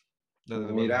 ¿Dónde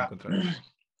te podemos Mira, encontrar?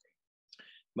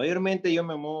 mayormente yo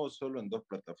me muevo solo en 2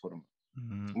 plataformas.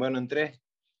 Ujú. Bueno, en 3,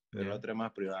 pero la Ya, otra es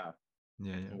más privada.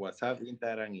 ya. WhatsApp,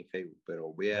 Instagram y Facebook.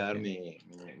 Pero voy a Ok. dar mi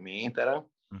Instagram.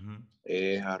 Ujú,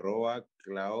 Es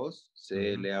 @Klaus,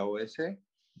 ujú, CLAOS,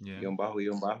 ya, guión bajo,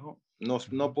 guión bajo. No,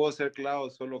 ujú, no puedo ser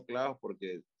Klaus, solo Klaus,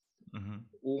 porque ujú.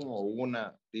 uno o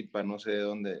una tipa, no sé de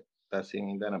dónde está así en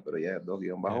Instagram, pero ya 2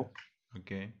 guión Ya, bajo.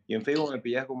 ok, Y en Facebook me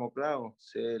pillas como Klaus,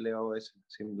 CLAOS,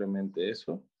 simplemente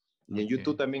eso. Y en ok.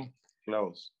 YouTube también,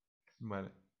 Klaus.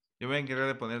 Vale. Yo voy a encargar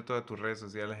de poner todas tus redes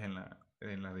sociales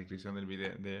en la descripción del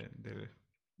video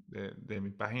de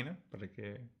mi página para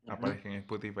que Ujú, aparezcan en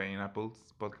Spotify y en Apple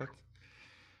Podcasts.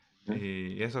 ujú.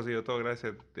 Y eso ha sido todo.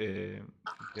 Gracias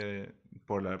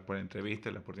por la entrevista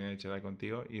y la oportunidad de charlar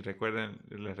contigo. Y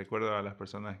les recuerdo a las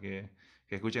personas que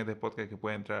escuchan este podcast que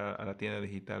pueden entrar a la tienda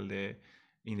digital de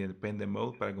Independent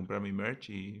Mode para comprar mi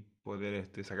merch y poder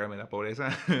sacarme de la pobreza.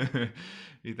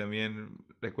 Y también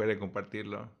recuerden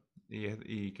compartirlo.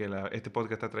 Y que este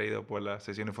podcast está traído por las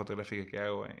sesiones fotográficas que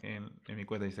hago en mi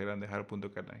cuenta de Instagram de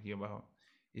jaro.carna_bajo.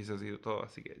 Y eso ha sido todo.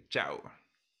 Así que chao.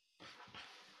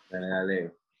 Dale,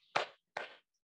 dale.